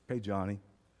 Okay, Johnny,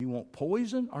 you want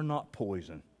poison or not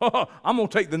poison? I'm going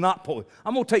to take the not poison.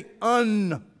 I'm going to take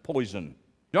unpoison.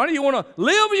 Johnny, you want to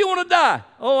live or you want to die?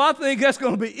 Oh, I think that's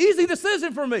going to be an easy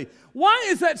decision for me. Why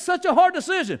is that such a hard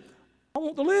decision? I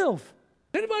want to live.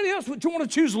 Anybody else would you want to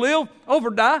choose live over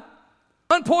die?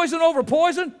 Unpoison over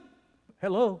poison?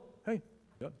 Hello. Hey,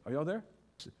 are y'all there?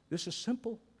 This is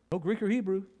simple. No Greek or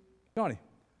Hebrew. Johnny,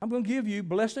 I'm going to give you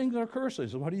blessings or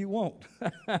curses. What do you want?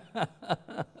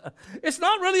 It's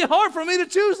not really hard for me to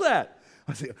choose that.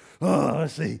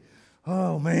 Let's see.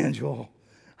 Oh, man, Joel.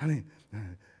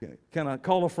 Can I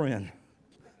call a friend?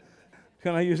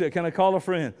 Can I use it? Can I call a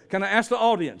friend? Can I ask the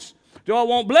audience? Do I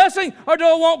want blessing or do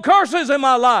I want curses in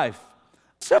my life?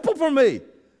 Simple for me.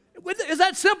 Is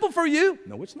that simple for you?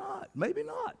 No, it's not. Maybe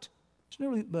not. It's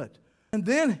nearly, but. And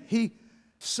then he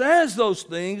says those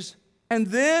things, and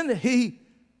then he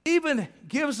even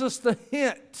gives us the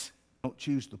hint. Don't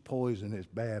choose the poison, it's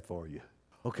bad for you.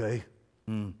 Okay.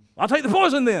 I'll take the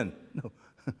poison then. No,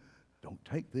 don't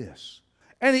take this.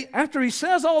 And after he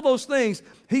says all those things,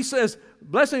 he says,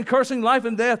 blessing, cursing, life,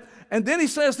 and death. And then he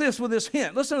says this with this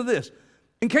hint. Listen to this.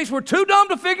 In case we're too dumb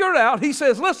to figure it out, he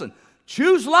says, listen,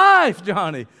 choose life,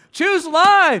 Johnny. Choose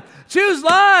life. Choose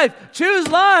life. Choose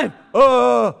life.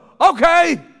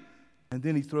 Okay. And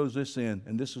then he throws this in,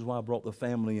 and this is why I brought the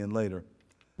family in later,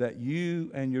 that you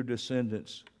and your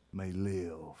descendants may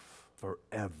live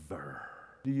forever.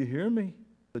 Do you hear me?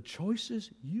 The choices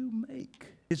you make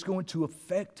is going to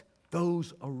affect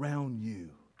those around you.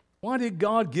 Why did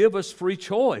God give us free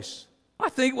choice? I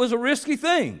think it was a risky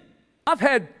thing. I've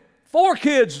had 4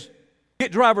 kids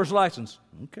get driver's license.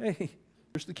 Okay,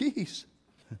 here's the keys.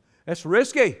 That's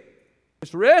risky.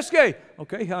 It's risky.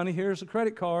 Okay, honey, here's a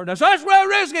credit card. That's very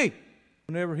risky.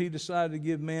 Whenever he decided to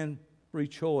give man free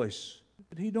choice,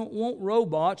 but he don't want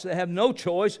robots that have no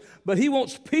choice, but he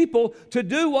wants people to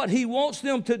do what he wants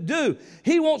them to do.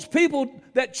 He wants people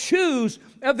that choose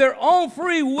of their own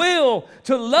free will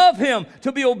to love him,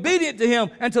 to be obedient to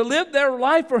him, and to live their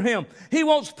life for him. He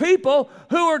wants people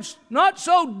who are not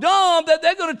so dumb that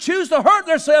they're going to choose to hurt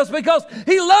themselves because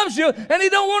he loves you and he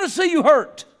don't want to see you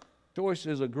hurt. Choice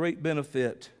is a great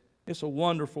benefit. It's a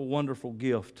wonderful, wonderful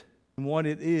gift. And what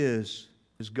it is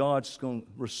God's going to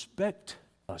respect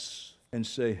us and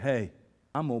say, hey,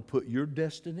 I'm going to put your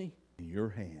destiny in your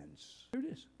hands. Here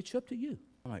it is. It's up to you.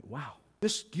 I'm like, wow.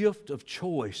 This gift of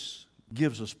choice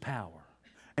gives us power,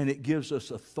 and it gives us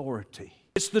authority.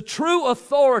 It's the true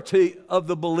authority of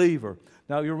the believer.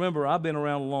 Now, you remember, I've been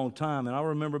around a long time, and I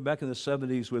remember back in the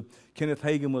 70s when Kenneth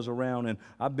Hagin was around, and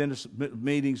I've been to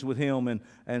meetings with him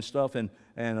and stuff, and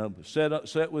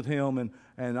sat with him,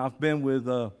 and I've been with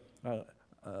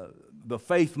the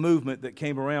faith movement that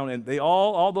came around, and they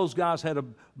all those guys had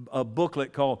a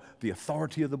booklet called The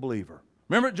Authority of the Believer.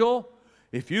 Remember it, Joel?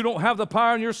 If you don't have the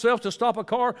power in yourself to stop a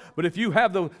car, but if you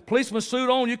have the policeman's suit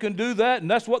on, you can do that, and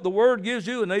that's what the Word gives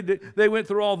you, and they went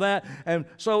through all that. And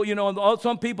so,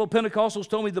 some people, Pentecostals,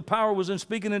 told me the power was in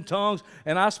speaking in tongues,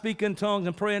 and I speak in tongues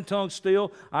and pray in tongues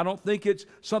still. I don't think it's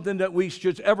something that we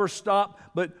should ever stop,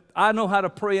 but I know how to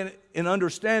pray in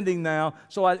understanding now,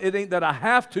 so it ain't that I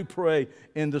have to pray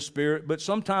in the Spirit, but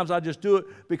sometimes I just do it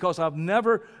because I've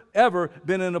never ever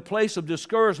been in a place of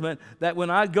discouragement that when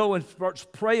I go and start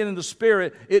praying in the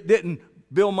Spirit, it didn't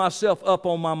build myself up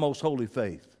on my most holy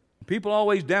faith. People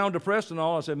always down, depressed and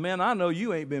all. I said, man, I know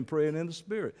you ain't been praying in the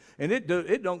Spirit. And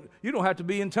you don't have to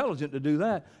be intelligent to do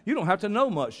that. You don't have to know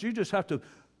much. You just have to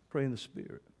pray in the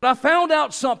Spirit. But I found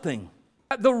out something.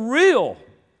 The real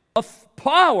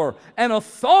power and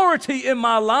authority in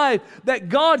my life that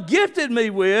God gifted me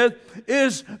with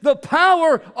is the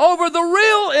power over the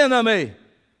real enemy,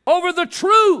 over the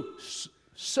true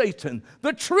Satan,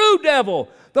 the true devil,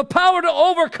 the power to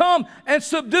overcome and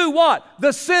subdue what?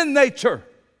 The sin nature.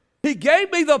 He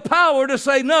gave me the power to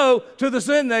say no to the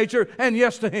sin nature and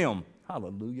yes to Him.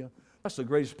 Hallelujah. That's the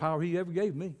greatest power He ever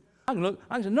gave me. I can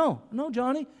say, no,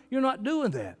 Johnny, you're not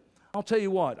doing that. I'll tell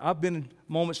you what, I've been in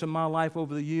moments in my life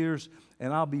over the years,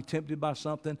 and I'll be tempted by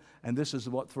something, and this is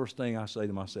what first thing I say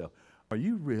to myself. Are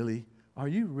you really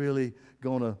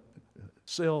going to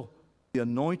sell the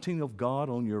anointing of God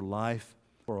on your life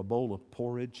for a bowl of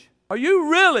porridge? Are you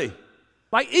really,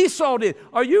 like Esau did,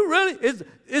 are you really,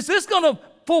 is this going to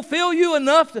fulfill you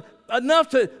enough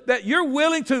that you're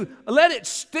willing to let it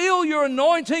steal your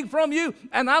anointing from you?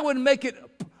 And I would make it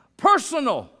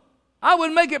personal. I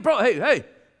would make it, hey,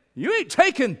 you ain't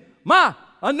taking my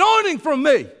anointing from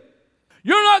me.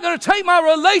 You're not going to take my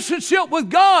relationship with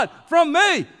God from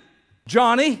me,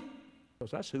 Johnny.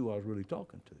 Because that's who I was really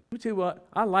talking to. Let me tell you what,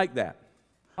 I like that.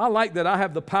 I like that I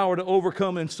have the power to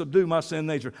overcome and subdue my sin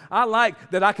nature. I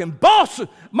like that I can boss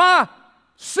my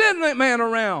sin man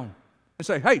around and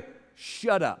say, hey,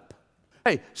 shut up.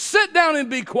 Hey, sit down and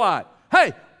be quiet.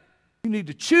 Hey, you need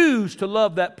to choose to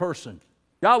love that person.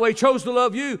 Yahweh chose to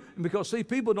love you, and because, see,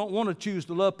 people don't want to choose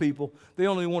to love people. They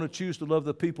only want to choose to love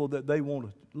the people that they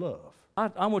want to love.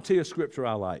 I'm going to tell you a scripture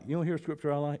I like. You want to hear a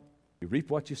scripture I like? You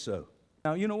reap what you sow.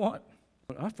 Now, you know what?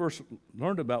 When I first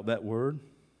learned about that word,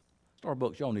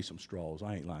 Starbucks, y'all need some straws.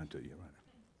 I ain't lying to you right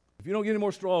now. If you don't get any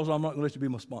more straws, I'm not going to let you be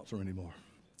my sponsor anymore.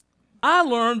 I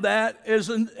learned that as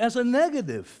a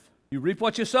negative. You reap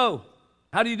what you sow.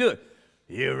 How do you do it?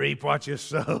 You reap what you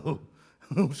sow.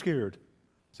 I'm scared.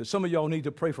 So some of y'all need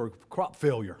to pray for crop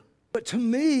failure. But to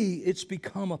me, it's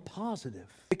become a positive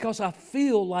because I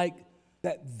feel like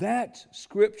that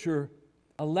scripture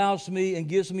allows me and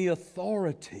gives me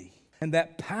authority and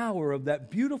that power of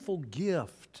that beautiful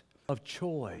gift of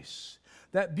choice,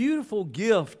 that beautiful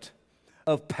gift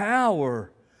of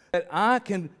power that I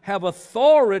can have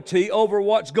authority over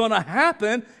what's going to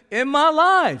happen in my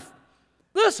life.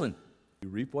 Listen, you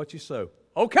reap what you sow.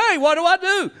 Okay, what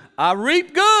do? I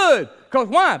reap good. Because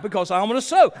why? Because I'm going to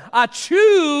sow. I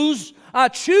choose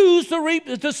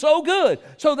to sow good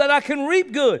so that I can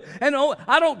reap good. And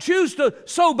I don't choose to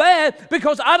sow bad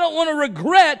because I don't want to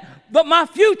regret my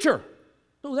future.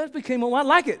 So that became, I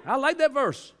like it. I like that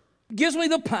verse. It gives me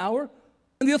the power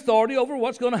and the authority over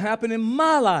what's going to happen in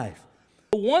my life.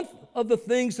 One of the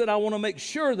things that I want to make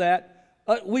sure that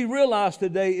we realize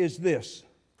today is this.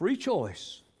 Free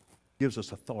choice gives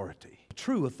us authority. The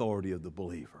true authority of the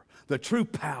believer. The true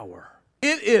power.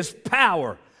 It is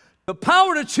power. The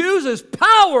power to choose is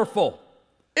powerful.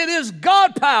 It is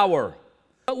God power.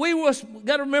 But we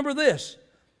got to remember this.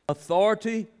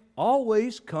 Authority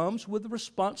always comes with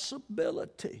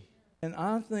responsibility. And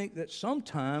I think that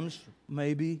sometimes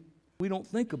maybe we don't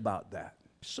think about that.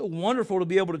 It's so wonderful to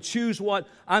be able to choose what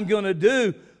I'm going to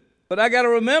do. But I got to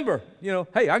remember,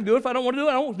 hey, I can do it. If I don't want to do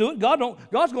it, I won't do it. God's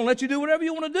going to let you do whatever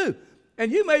you want to do.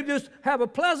 And you may just have a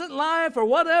pleasant life or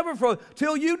whatever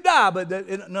till you die, but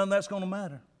none of that's going to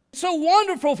matter. It's so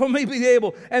wonderful for me to be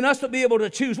able, and us to be able to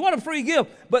choose. What a free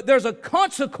gift. But there's a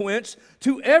consequence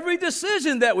to every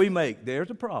decision that we make.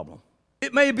 There's a problem.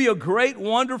 It may be a great,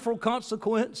 wonderful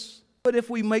consequence, but if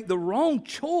we make the wrong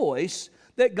choice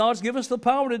that God's given us the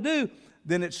power to do,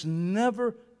 then it's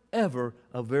never, ever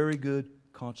a very good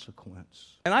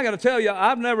consequence. And I got to tell you,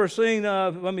 I've never seen,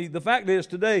 the fact is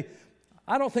today,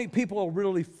 I don't think people are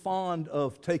really fond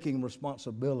of taking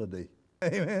responsibility.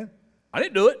 Amen. I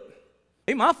didn't do it.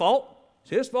 Ain't my fault.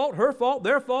 It's his fault, her fault,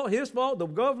 their fault, his fault, the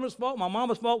government's fault, my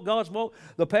mama's fault, God's fault,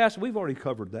 the past. We've already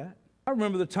covered that. I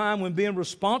remember the time when being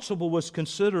responsible was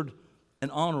considered an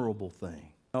honorable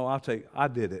thing. No, I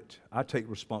did it. I take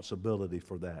responsibility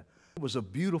for that. It was a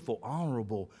beautiful,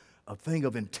 honorable, a thing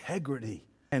of integrity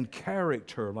and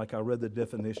character, like I read the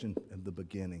definition in the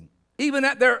beginning. Even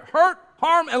at their hurt,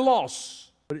 harm, and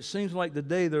loss. But it seems like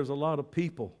today there's a lot of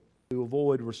people who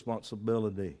avoid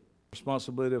responsibility.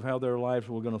 Responsibility of how their lives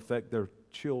were going to affect their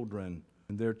children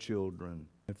and their children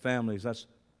and families. That's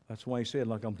why he said,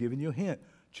 like, I'm giving you a hint.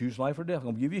 Choose life or death. I'm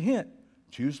going to give you a hint.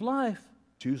 Choose life.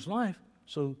 Choose life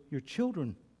so your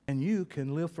children and you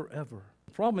can live forever.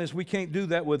 The problem is we can't do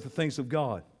that with the things of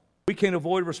God. We can't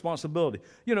avoid responsibility.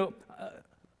 When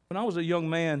I was a young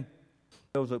man,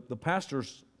 there was the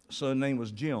pastor's son name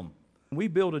was Jim. We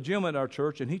built a gym at our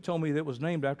church, and he told me that it was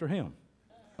named after him.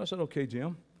 I said, okay,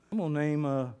 Jim, I'm going to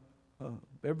name,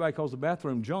 everybody calls the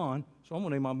bathroom John, so I'm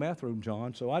going to name my bathroom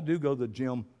John. So I do go to the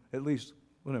gym at least,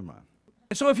 well, never mind.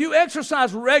 And so if you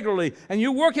exercise regularly and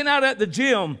you're working out at the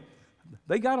gym,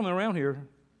 they got them around here,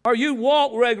 or you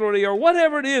walk regularly or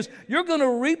whatever it is, you're going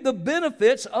to reap the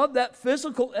benefits of that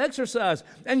physical exercise.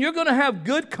 And you're going to have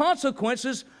good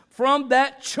consequences from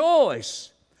that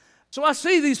choice. So I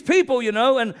see these people,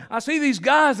 and I see these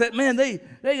guys that, man, they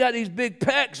got these big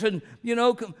pecs and,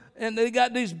 and they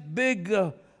got these big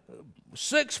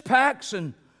six packs.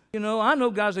 And, I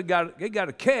know guys that got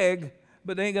a keg,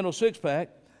 but they ain't got no six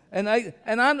pack. And I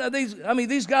know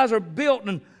these guys are built,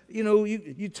 and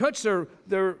you touch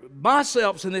their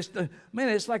biceps, and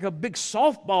it's like a big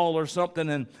softball or something.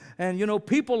 And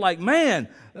people like, man,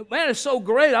 it's so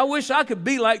great. I wish I could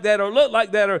be like that or look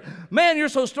like that. Or, man, you're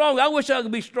so strong. I wish I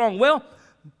could be strong. Well,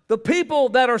 the people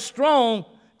that are strong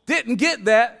didn't get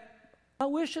that by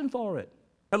wishing for it.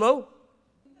 Hello?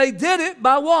 They did it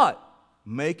by what?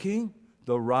 Making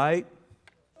the right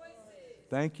choices.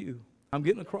 Thank you. I'm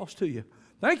getting across to you.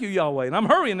 Thank you, Yahweh. And I'm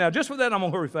hurrying now. Just for that, I'm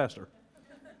going to hurry faster.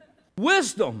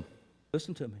 Wisdom,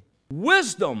 listen to me.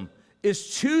 Wisdom is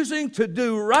choosing to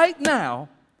do right now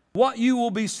what you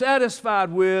will be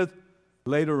satisfied with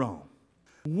later on.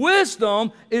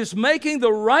 Wisdom is making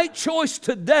the right choice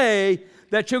today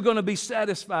that you're going to be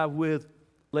satisfied with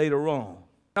later on.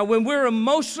 Now, when we're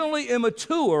emotionally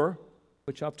immature,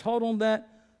 which I've taught on that,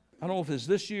 I don't know if it's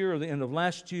this year or the end of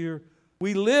last year,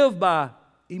 we live by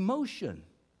emotion.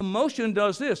 Emotion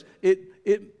does this.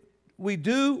 We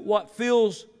do what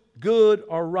feels good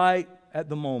or right at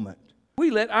the moment. We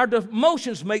let our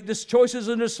emotions make these choices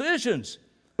and decisions.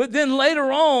 But then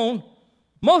later on,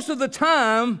 most of the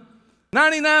time,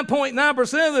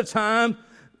 99.9% of the time,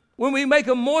 when we make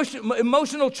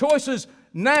emotional choices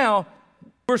now,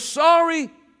 we're sorry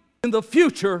in the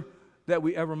future that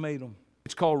we ever made them.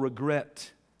 It's called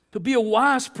regret. To be a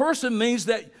wise person means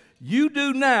that you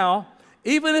do now,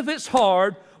 even if it's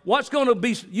hard,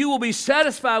 you will be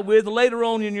satisfied with later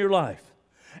on in your life.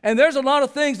 And there's a lot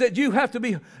of things that you have to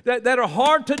be, that are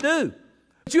hard to do.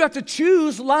 But you have to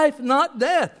choose life, not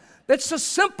death. That's a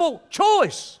simple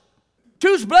choice.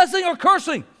 Choose blessing or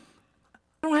cursing.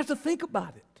 I don't have to think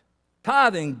about it.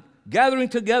 Tithing, gathering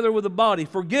together with the body,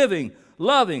 forgiving,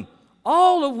 loving,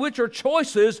 all of which are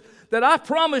choices that I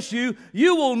promise you,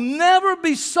 you will never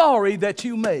be sorry that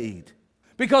you made.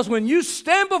 Because when you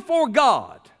stand before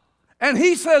God and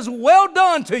He says, well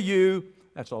done to you,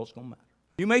 that's all it's going to matter.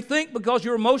 You may think because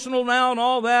you're emotional now and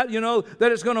all that,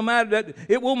 that it's going to matter, that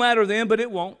it will matter then, but it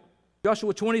won't.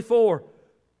 Joshua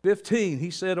 24:15,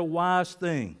 he said a wise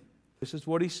thing. This is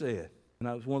what he said. And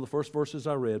that was one of the first verses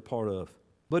I read, part of.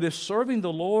 But if serving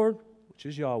the Lord, which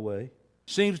is Yahweh,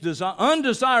 seems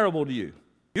undesirable to you,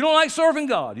 you don't like serving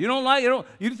God,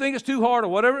 you think it's too hard or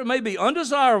whatever it may be,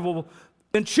 undesirable,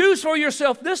 then choose for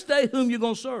yourself this day whom you're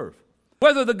going to serve.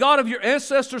 Whether the God of your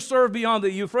ancestors served beyond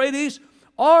the Euphrates,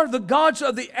 or the gods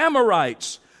of the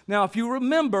Amorites. Now, if you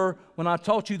remember when I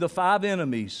taught you the 5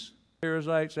 enemies,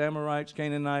 Perizzites, Amorites,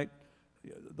 Canaanite,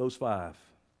 those 5.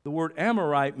 The word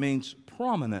Amorite means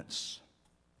prominence,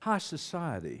 high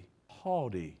society,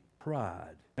 haughty,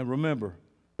 pride. And remember,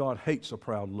 God hates a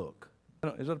proud look.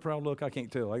 Is that a proud look? I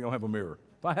can't tell. I don't have a mirror.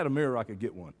 If I had a mirror, I could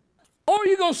get one. Or are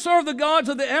you going to serve the gods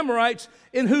of the Amorites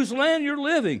in whose land you're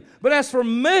living? But as for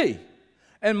me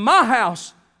and my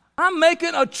house, I'm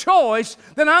making a choice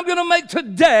that I'm going to make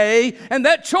today, and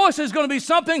that choice is going to be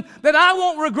something that I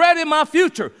won't regret in my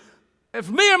future.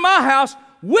 If me and my house,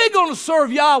 we're going to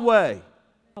serve Yahweh.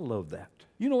 I love that.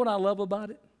 You know what I love about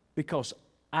it? Because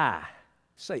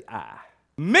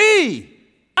me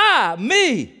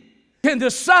can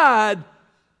decide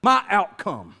my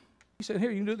outcome. He said,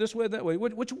 here, you can do it this way or that way.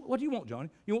 What do you want, Johnny?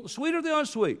 You want the sweet or the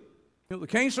unsweet? You want the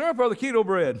cane syrup or the keto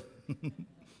bread?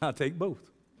 I'll take both.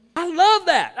 I love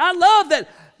that. I love that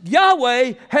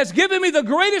Yahweh has given me the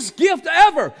greatest gift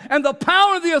ever and the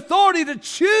power and the authority to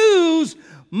choose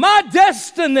my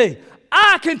destiny.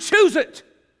 I can choose it.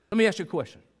 Let me ask you a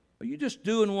question. Are you just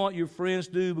doing what your friends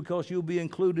do because you'll be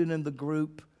included in the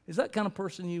group? Is that kind of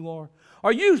person you are?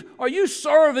 Are you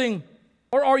serving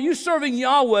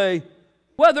Yahweh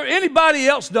whether anybody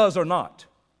else does or not?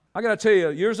 I got to tell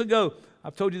you, years ago,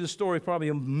 I've told you this story probably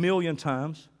a million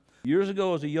times. Years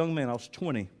ago as a young man, I was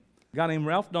 20. A guy named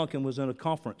Ralph Duncan was in a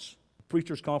conference, a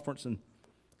preacher's conference, and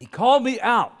he called me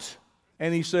out,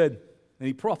 and he said, and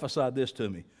he prophesied this to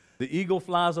me: the eagle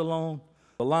flies alone,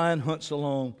 the lion hunts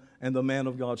alone, and the man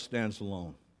of God stands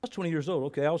alone. I was 20 years old.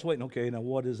 Okay, I was waiting. Okay, now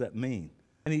what does that mean?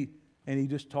 And he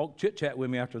just talked chit-chat with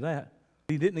me after that.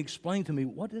 He didn't explain to me,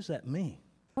 what does that mean?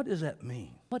 What does that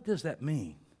mean? What does that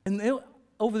mean? And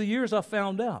over the years, I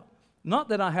found out, not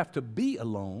that I have to be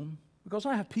alone, because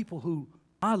I have people who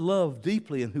I love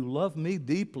deeply and who love me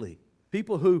deeply.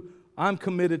 People who I'm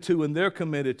committed to and they're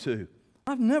committed to.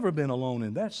 I've never been alone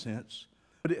in that sense.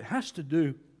 But it has to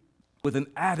do with an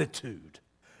attitude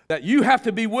that you have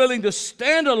to be willing to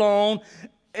stand alone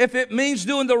if it means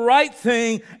doing the right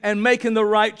thing and making the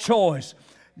right choice.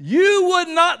 You would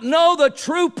not know the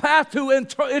true path to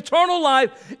eternal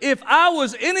life if I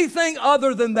was anything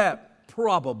other than that.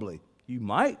 Probably. You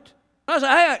might. I say,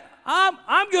 hey,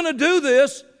 I'm going to do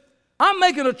this. I'm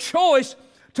making a choice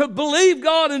to believe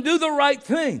God and do the right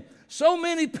thing. So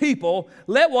many people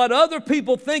let what other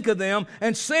people think of them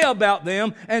and say about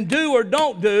them and do or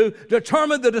don't do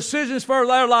determine the decisions for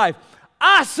their life.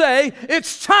 I say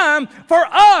it's time for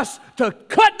us to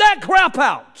cut that crap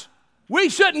out. We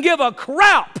shouldn't give a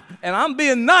crap. And I'm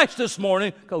being nice this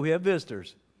morning because we have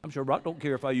visitors. I'm sure Brock don't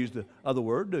care if I use the other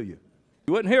word, do you? If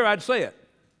you wasn't here, I'd say it.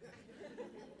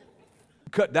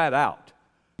 Cut that out.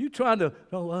 You trying to,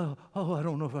 I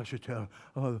don't know if I should tell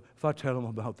them. If I tell them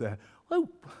about that. Oh,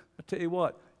 I tell you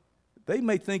what, they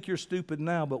may think you're stupid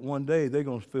now, but one day they're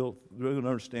going to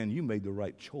understand you made the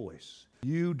right choice.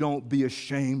 You don't be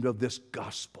ashamed of this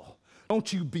gospel.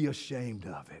 Don't you be ashamed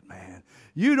of it, man.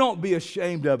 You don't be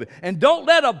ashamed of it. And don't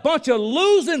let a bunch of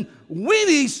losing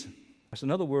weenies, that's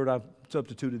another word I've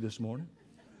substituted this morning,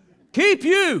 keep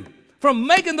you from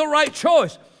making the right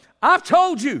choice. I've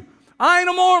told you, I ain't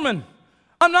a Mormon.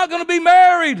 I'm not going to be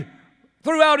married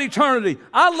throughout eternity.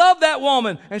 I love that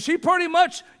woman, and she pretty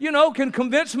much, can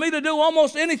convince me to do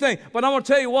almost anything. But I'm going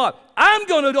to tell you what, I'm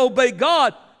going to obey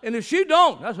God, and if she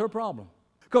don't, that's her problem.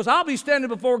 Because I'll be standing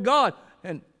before God,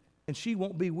 and she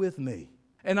won't be with me,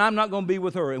 and I'm not going to be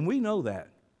with her, and we know that.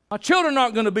 My children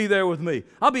aren't going to be there with me.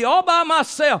 I'll be all by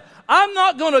myself. I'm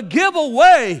not going to give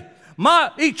away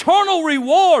my eternal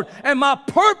reward and my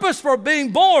purpose for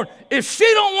being born if she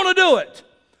don't want to do it.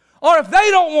 Or if they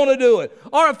don't want to do it,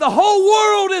 or if the whole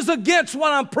world is against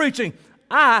what I'm preaching,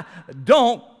 I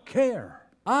don't care.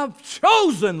 I've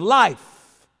chosen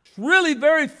life. It's really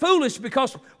very foolish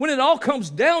because when it all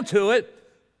comes down to it,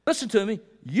 listen to me,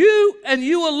 you and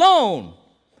you alone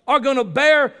are going to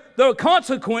bear the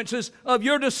consequences of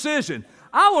your decision.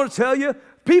 I want to tell you,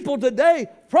 people today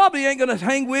probably ain't going to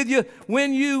hang with you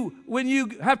when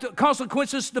you have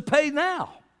consequences to pay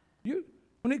now.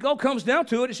 When it all comes down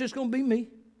to it, it's just going to be me.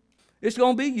 It's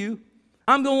going to be you.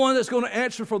 I'm the one that's going to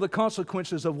answer for the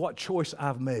consequences of what choice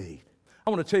I've made. I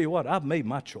want to tell you what, I've made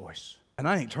my choice, and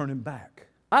I ain't turning back.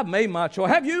 I've made my choice.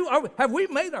 Have you? Have we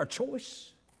made our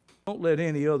choice? Don't let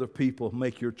any other people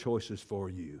make your choices for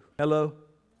you. Hello?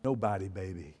 Nobody,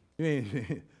 baby.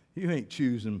 You ain't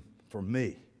choosing for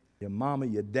me. Your mama,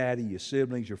 your daddy, your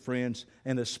siblings, your friends,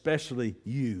 and especially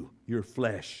you, your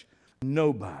flesh.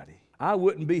 Nobody. I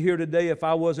wouldn't be here today if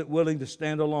I wasn't willing to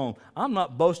stand alone. I'm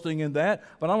not boasting in that,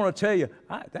 but I want to tell you,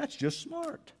 that's just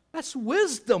smart. That's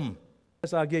wisdom,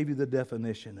 as I gave you the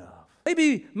definition of.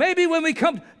 Maybe when we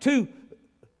come to,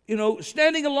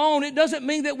 standing alone, it doesn't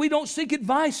mean that we don't seek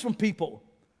advice from people.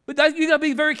 But you got to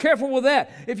be very careful with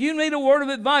that. If you need a word of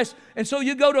advice, and so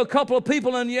you go to a couple of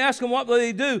people and you ask them what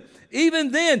they do,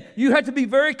 even then, you have to be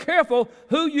very careful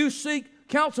who you seek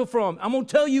counsel from. I'm going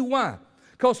to tell you why.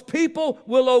 Because people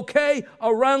will okay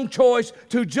a wrong choice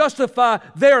to justify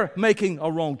their making a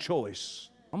wrong choice.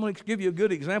 I'm going to give you a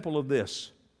good example of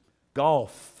this.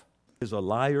 Golf is a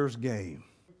liar's game.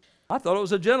 I thought it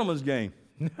was a gentleman's game.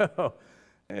 No,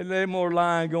 and there's more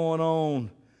lying going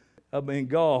on in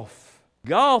golf.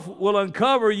 Golf will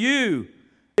uncover you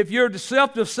if you're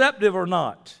self-deceptive or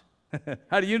not.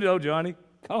 How do you know, Johnny?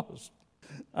 Because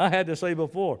I had to say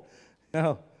before.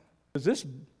 Now, is this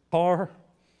par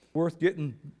worth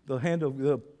getting the hand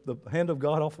of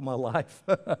God off of my life?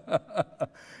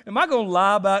 Am I going to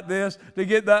lie about this to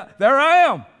get that? There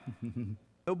I am.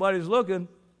 Nobody's looking.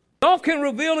 Golf can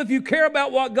reveal if you care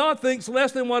about what God thinks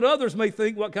less than what others may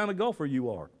think what kind of golfer you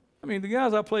are. I mean, the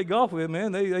guys I play golf with,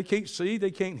 man, they can't see, they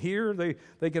can't hear,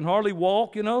 they can hardly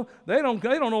walk, They don't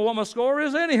know what my score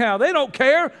is anyhow. They don't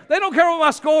care. They don't care what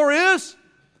my score is.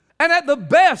 And at the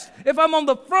best, if I'm on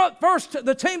the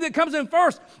the team that comes in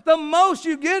first, the most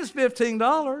you get is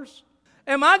 $15.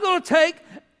 Am I going to take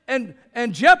and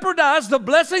jeopardize the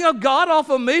blessing of God off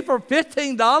of me for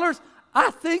 $15? I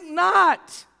think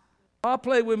not. I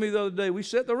played with me the other day. We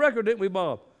set the record, didn't we,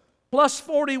 Bob? Plus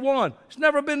 41. It's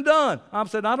never been done. I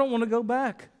said, I don't want to go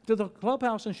back to the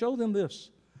clubhouse and show them this.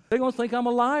 They're going to think I'm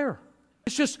a liar.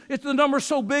 It's the number's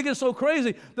so big and so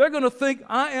crazy, they're going to think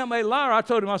I am a liar. I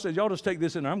told him, I said, y'all just take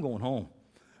this in there. I'm going home.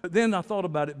 But then I thought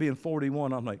about it being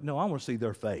 41. I'm like, no, I want to see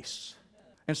their face.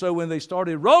 And so when they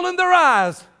started rolling their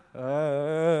eyes,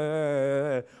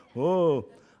 I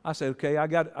said, okay, I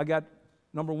got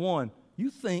number one. You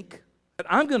think that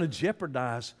I'm going to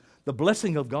jeopardize the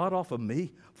blessing of God off of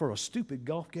me for a stupid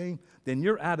golf game? Then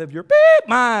you're out of your beep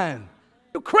mind.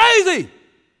 You're crazy.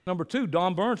 Number two,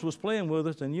 Don Burns was playing with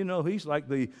us, and you know he's like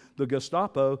the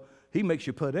Gestapo. He makes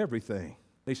you put everything.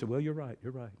 They said, well, you're right.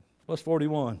 Plus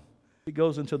 41. It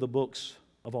goes into the books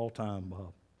of all time,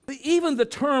 Bob. Even the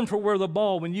term for where the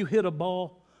ball, when you hit a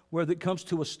ball, where it comes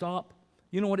to a stop,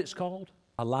 you know what it's called?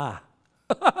 A lie.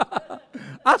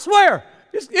 I swear.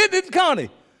 It's Connie.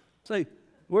 Say,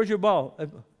 where's your ball?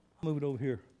 Move it over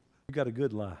here. You got a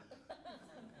good lie.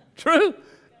 True?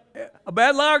 A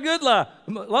bad lie or a good lie?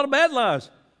 A lot of bad lies.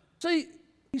 See,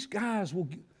 these guys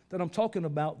that I'm talking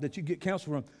about that you get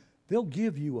counsel from, they'll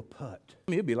give you a putt.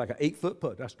 I mean, it'd be like an 8-foot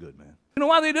putt. That's good, man. You know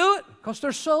why they do it? Because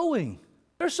they're sowing.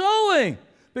 They're sowing.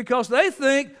 Because they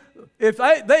think if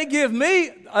they give me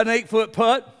an 8-foot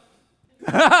putt,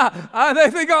 they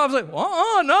think I was like,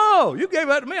 no, you gave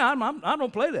that to me. I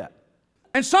don't play that.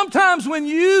 And sometimes when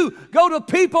you go to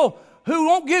people who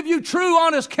won't give you true,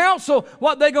 honest counsel,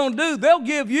 what they're going to do, they'll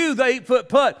give you the 8-foot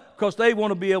putt because they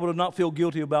want to be able to not feel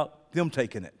guilty about them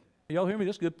taking it. Y'all hear me?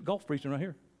 This is good golf preaching right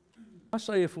here. I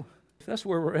say if that's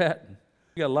where we're at,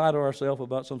 we got to lie to ourselves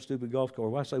about some stupid golf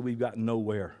course. I say we've gotten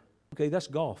nowhere. Okay, that's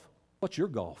golf. What's your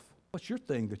golf? What's your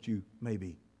thing that you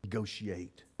maybe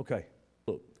negotiate? Okay,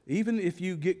 look, even if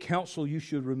you get counsel you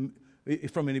should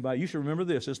from anybody, you should remember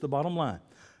this. It's the bottom line.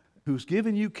 Who's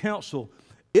giving you counsel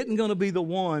isn't going to be the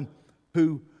one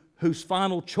whose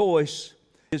final choice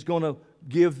is going to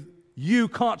give you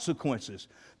consequences.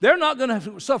 They're not going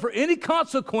to suffer any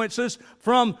consequences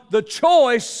from the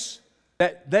choice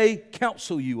that they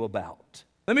counsel you about.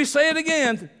 Let me say it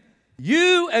again.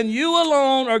 You and you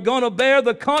alone are going to bear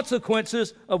the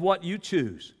consequences of what you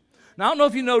choose. Now, I don't know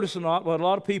if you notice or not, but a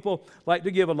lot of people like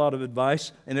to give a lot of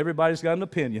advice, and everybody's got an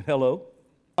opinion. Hello?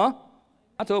 Huh?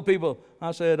 I told people,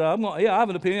 I said, I have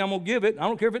an opinion. I'm going to give it. I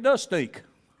don't care if it does stink.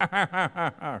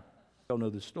 Don't know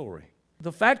this story.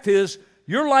 The fact is,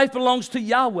 your life belongs to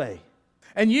Yahweh.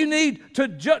 And you need to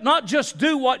not just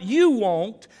do what you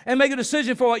want and make a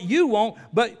decision for what you want,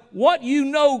 but what you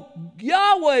know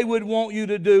Yahweh would want you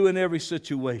to do in every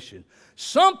situation.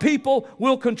 Some people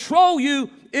will control you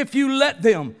if you let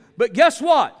them. But guess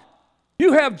what?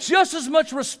 You have just as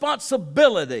much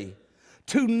responsibility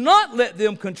to not let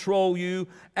them control you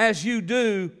as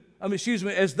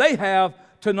as they have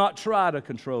to not try to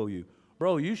control you.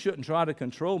 Bro, you shouldn't try to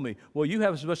control me. Well, you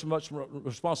have as much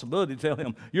responsibility to tell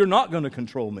him, you're not going to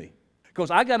control me. Because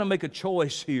I got to make a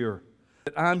choice here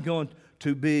that I'm going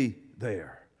to be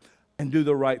there and do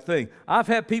the right thing. I've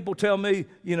had people tell me,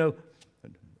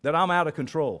 that I'm out of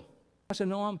control. I said,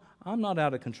 no, I'm not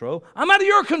out of control. I'm out of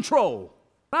your control.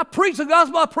 When I preach the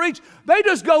gospel, they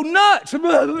just go nuts.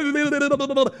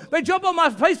 They jump on my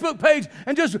Facebook page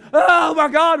and just, oh my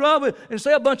God, and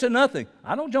say a bunch of nothing.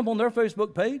 I don't jump on their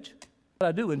Facebook page. But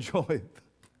I do enjoy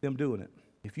them doing it.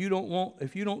 If you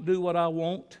don't do what I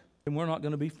want, then we're not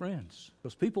going to be friends.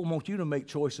 Because people want you to make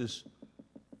choices.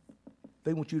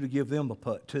 They want you to give them a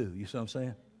putt too. You see what I'm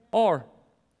saying? Or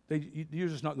you're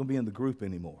just not going to be in the group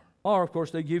anymore. Or, of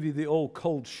course, they give you the old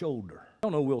cold shoulder. You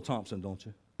don't know Will Thompson, don't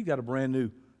you? He got a brand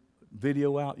new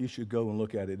video out. You should go and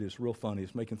look at it. It's real funny.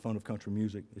 It's making fun of country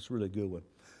music. It's a really good one.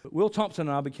 But Will Thompson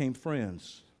and I became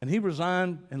friends. And he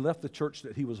resigned and left the church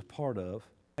that he was a part of.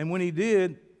 And when he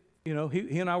did, he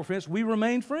and I were friends. We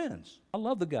remained friends. I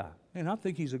love the guy. And I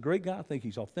think he's a great guy. I think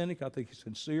he's authentic. I think he's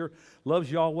sincere. Loves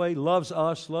Yahweh. Loves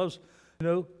us.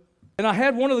 And I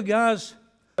had one of the guys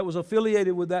that was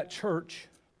affiliated with that church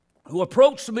who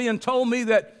approached me and told me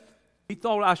that he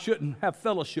thought I shouldn't have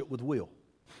fellowship with Will.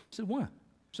 I said, why?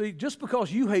 See, just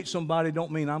because you hate somebody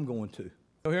don't mean I'm going to.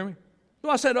 You hear me? So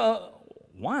I said,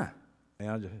 why?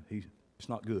 And it's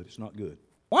not good. It's not good.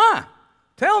 Why?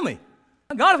 Tell me.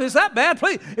 God, if it's that bad,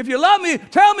 please, if you love me,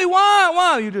 tell me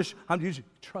why. You just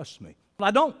trust me. Well,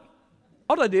 I don't.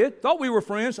 All I did, thought we were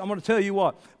friends. I'm going to tell you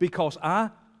what. Because I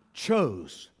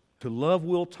chose to love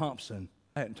Will Thompson.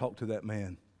 I hadn't talked to that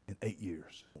man in 8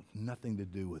 years. Nothing to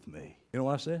do with me. You know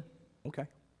what I said? Okay.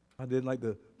 I did like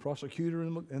the prosecutor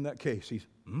in that case. He's,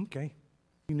 okay.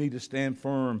 You need to stand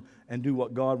firm and do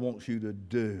what God wants you to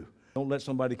do. Don't let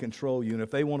somebody control you. And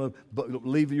if they want to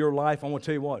leave your life, I'm going to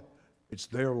tell you what. It's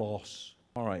their loss.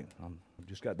 All right, I've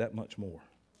just got that much more.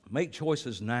 Make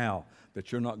choices now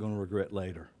that you're not going to regret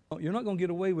later. You're not going to get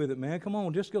away with it, man. Come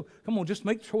on, just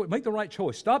make the right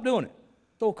choice. Stop doing it.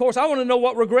 So, of course, I want to know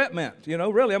what regret meant.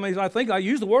 Really, I think I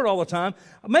use the word all the time.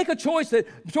 Make a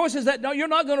choices that you're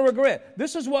not going to regret.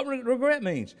 This is what regret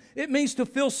means. It means to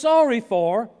feel sorry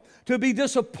for, to be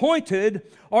disappointed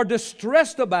or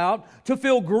distressed about, to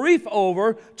feel grief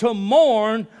over, to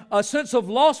mourn, a sense of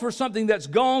loss for something that's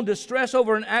gone, distress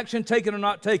over an action taken or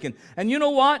not taken. And you know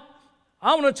what?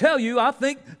 I want to tell you, I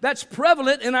think that's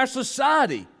prevalent in our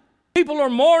society. People are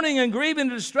mourning and grieving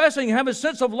and distressing and have a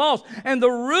sense of loss. And the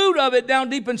root of it down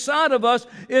deep inside of us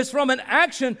is from an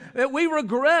action that we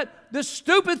regret, this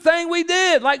stupid thing we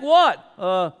did. Like what?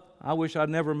 I wish I'd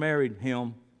never married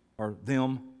him or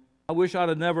them. I wish I'd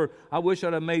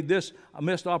have made this a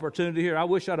missed opportunity here. I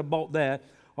wish I'd have bought that.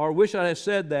 Or I wish I had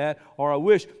said that. Or I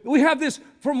wish. We have this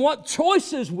from what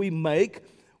choices we make.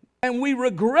 And we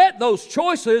regret those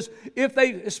choices,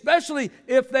 especially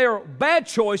if they are bad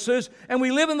choices, and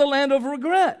we live in the land of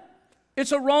regret.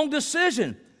 It's a wrong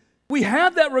decision. We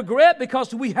have that regret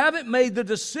because we haven't made the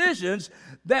decisions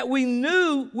that we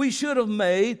knew we should have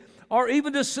made, or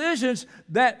even decisions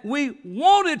that we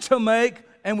wanted to make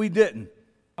and we didn't.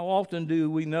 How often do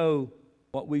we know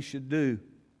what we should do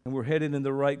and we're headed in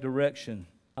the right direction?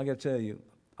 I got to tell you,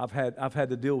 I've had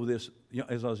to deal with this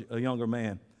as I was a younger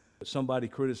man. Somebody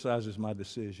criticizes my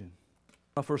decision.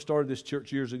 When I first started this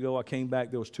church years ago, I came back,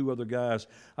 there was 2 other guys.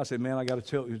 I said, man, I got to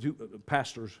tell you, 2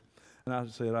 pastors. And I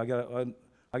said, I got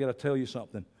to tell you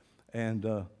something. And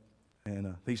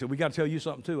he said, we got to tell you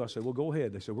something too. I said, well, go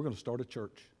ahead. They said, we're going to start a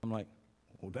church. I'm like,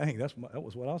 well, dang, that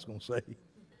was what I was going to say. He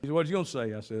said, what are you going to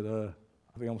say? I said, I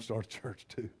think I'm going to start a church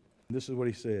too. And this is what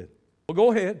he said. Well,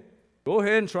 go ahead. Go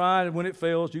ahead and try, and when it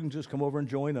fails, you can just come over and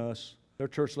join us. Their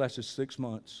church lasted 6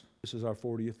 months. This is our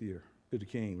 40th year to the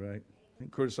King, right?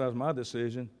 Didn't criticize my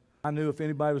decision. I knew if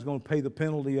anybody was going to pay the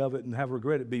penalty of it and have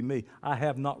regret, it'd be me. I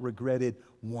have not regretted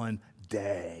one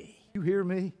day. You hear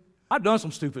me? I've done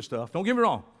some stupid stuff. Don't get me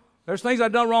wrong. There's things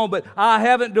I've done wrong, but I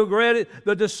haven't regretted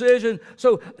the decision.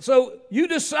 So you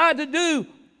decide to do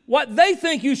what they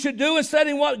think you should do instead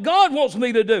of what God wants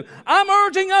me to do. I'm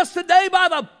urging us today by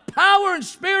the power and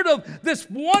spirit of this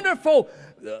wonderful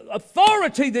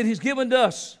authority that He's given to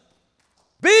us.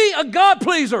 Be a God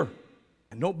pleaser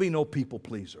and don't be no people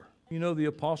pleaser. You know, the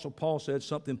Apostle Paul said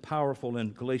something powerful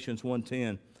in Galatians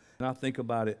 1:10, and I think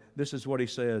about it. This is what he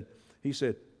said. He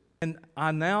said, am I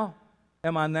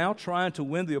now trying to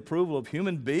win the approval of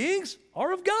human beings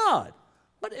or of God?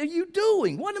 What are you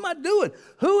doing? What am I doing?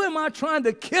 Who am I trying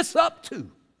to kiss up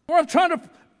to? Or I'm trying to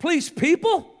please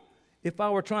people? If I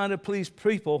were trying to please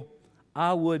people,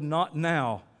 I would not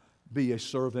now be a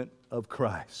servant of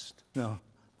Christ. No,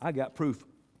 I got proof.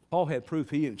 Paul had proof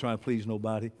he didn't try to please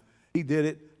nobody. He did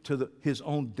it to his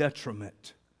own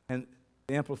detriment. And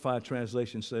the Amplified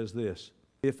Translation says this: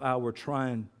 if I were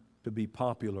trying to be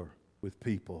popular with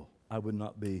people, I would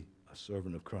not be a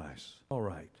servant of Christ. All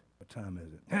right, what time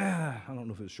is it? I don't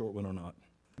know if it's a short one or not.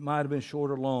 It might have been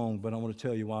short or long, but I want to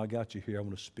tell you why I got you here. I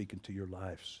want to speak into your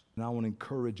lives. And I want to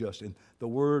encourage us. And the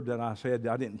word that I said,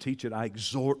 I didn't teach it, I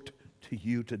exhort to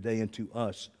you today and to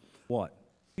us. What?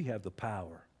 We have the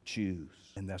power. Choose.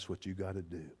 And that's what you got to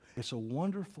do. It's a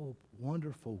wonderful,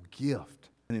 wonderful gift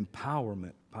and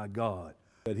empowerment by God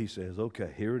that He says,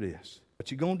 okay, here it is.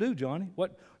 What you going to do, Johnny?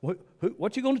 What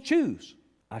you going to choose?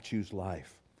 I choose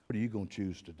life. What are you going to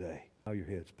choose today? Bow your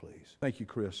heads, please. Thank you,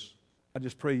 Chris. I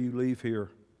just pray you leave here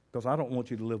because I don't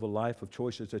want you to live a life of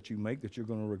choices that you make that you're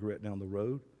going to regret down the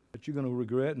road, that you're going to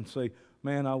regret and say,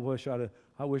 man, I wish I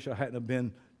hadn't have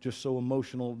been just so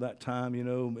emotional at that time,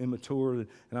 immature, and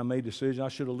I made decisions. I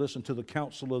should have listened to the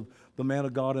counsel of the man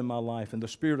of God in my life and the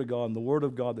Spirit of God and the Word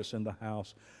of God that's in the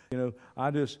house.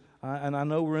 I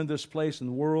know we're in this place in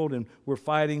the world and we're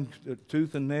fighting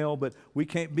tooth and nail, but we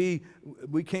can't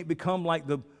become like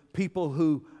the people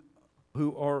who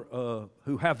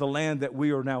have the land that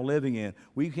we are now living in.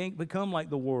 We can't become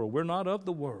like the world. We're not of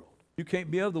the world. You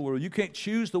can't be of the world. You can't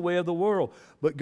choose the way of the world. But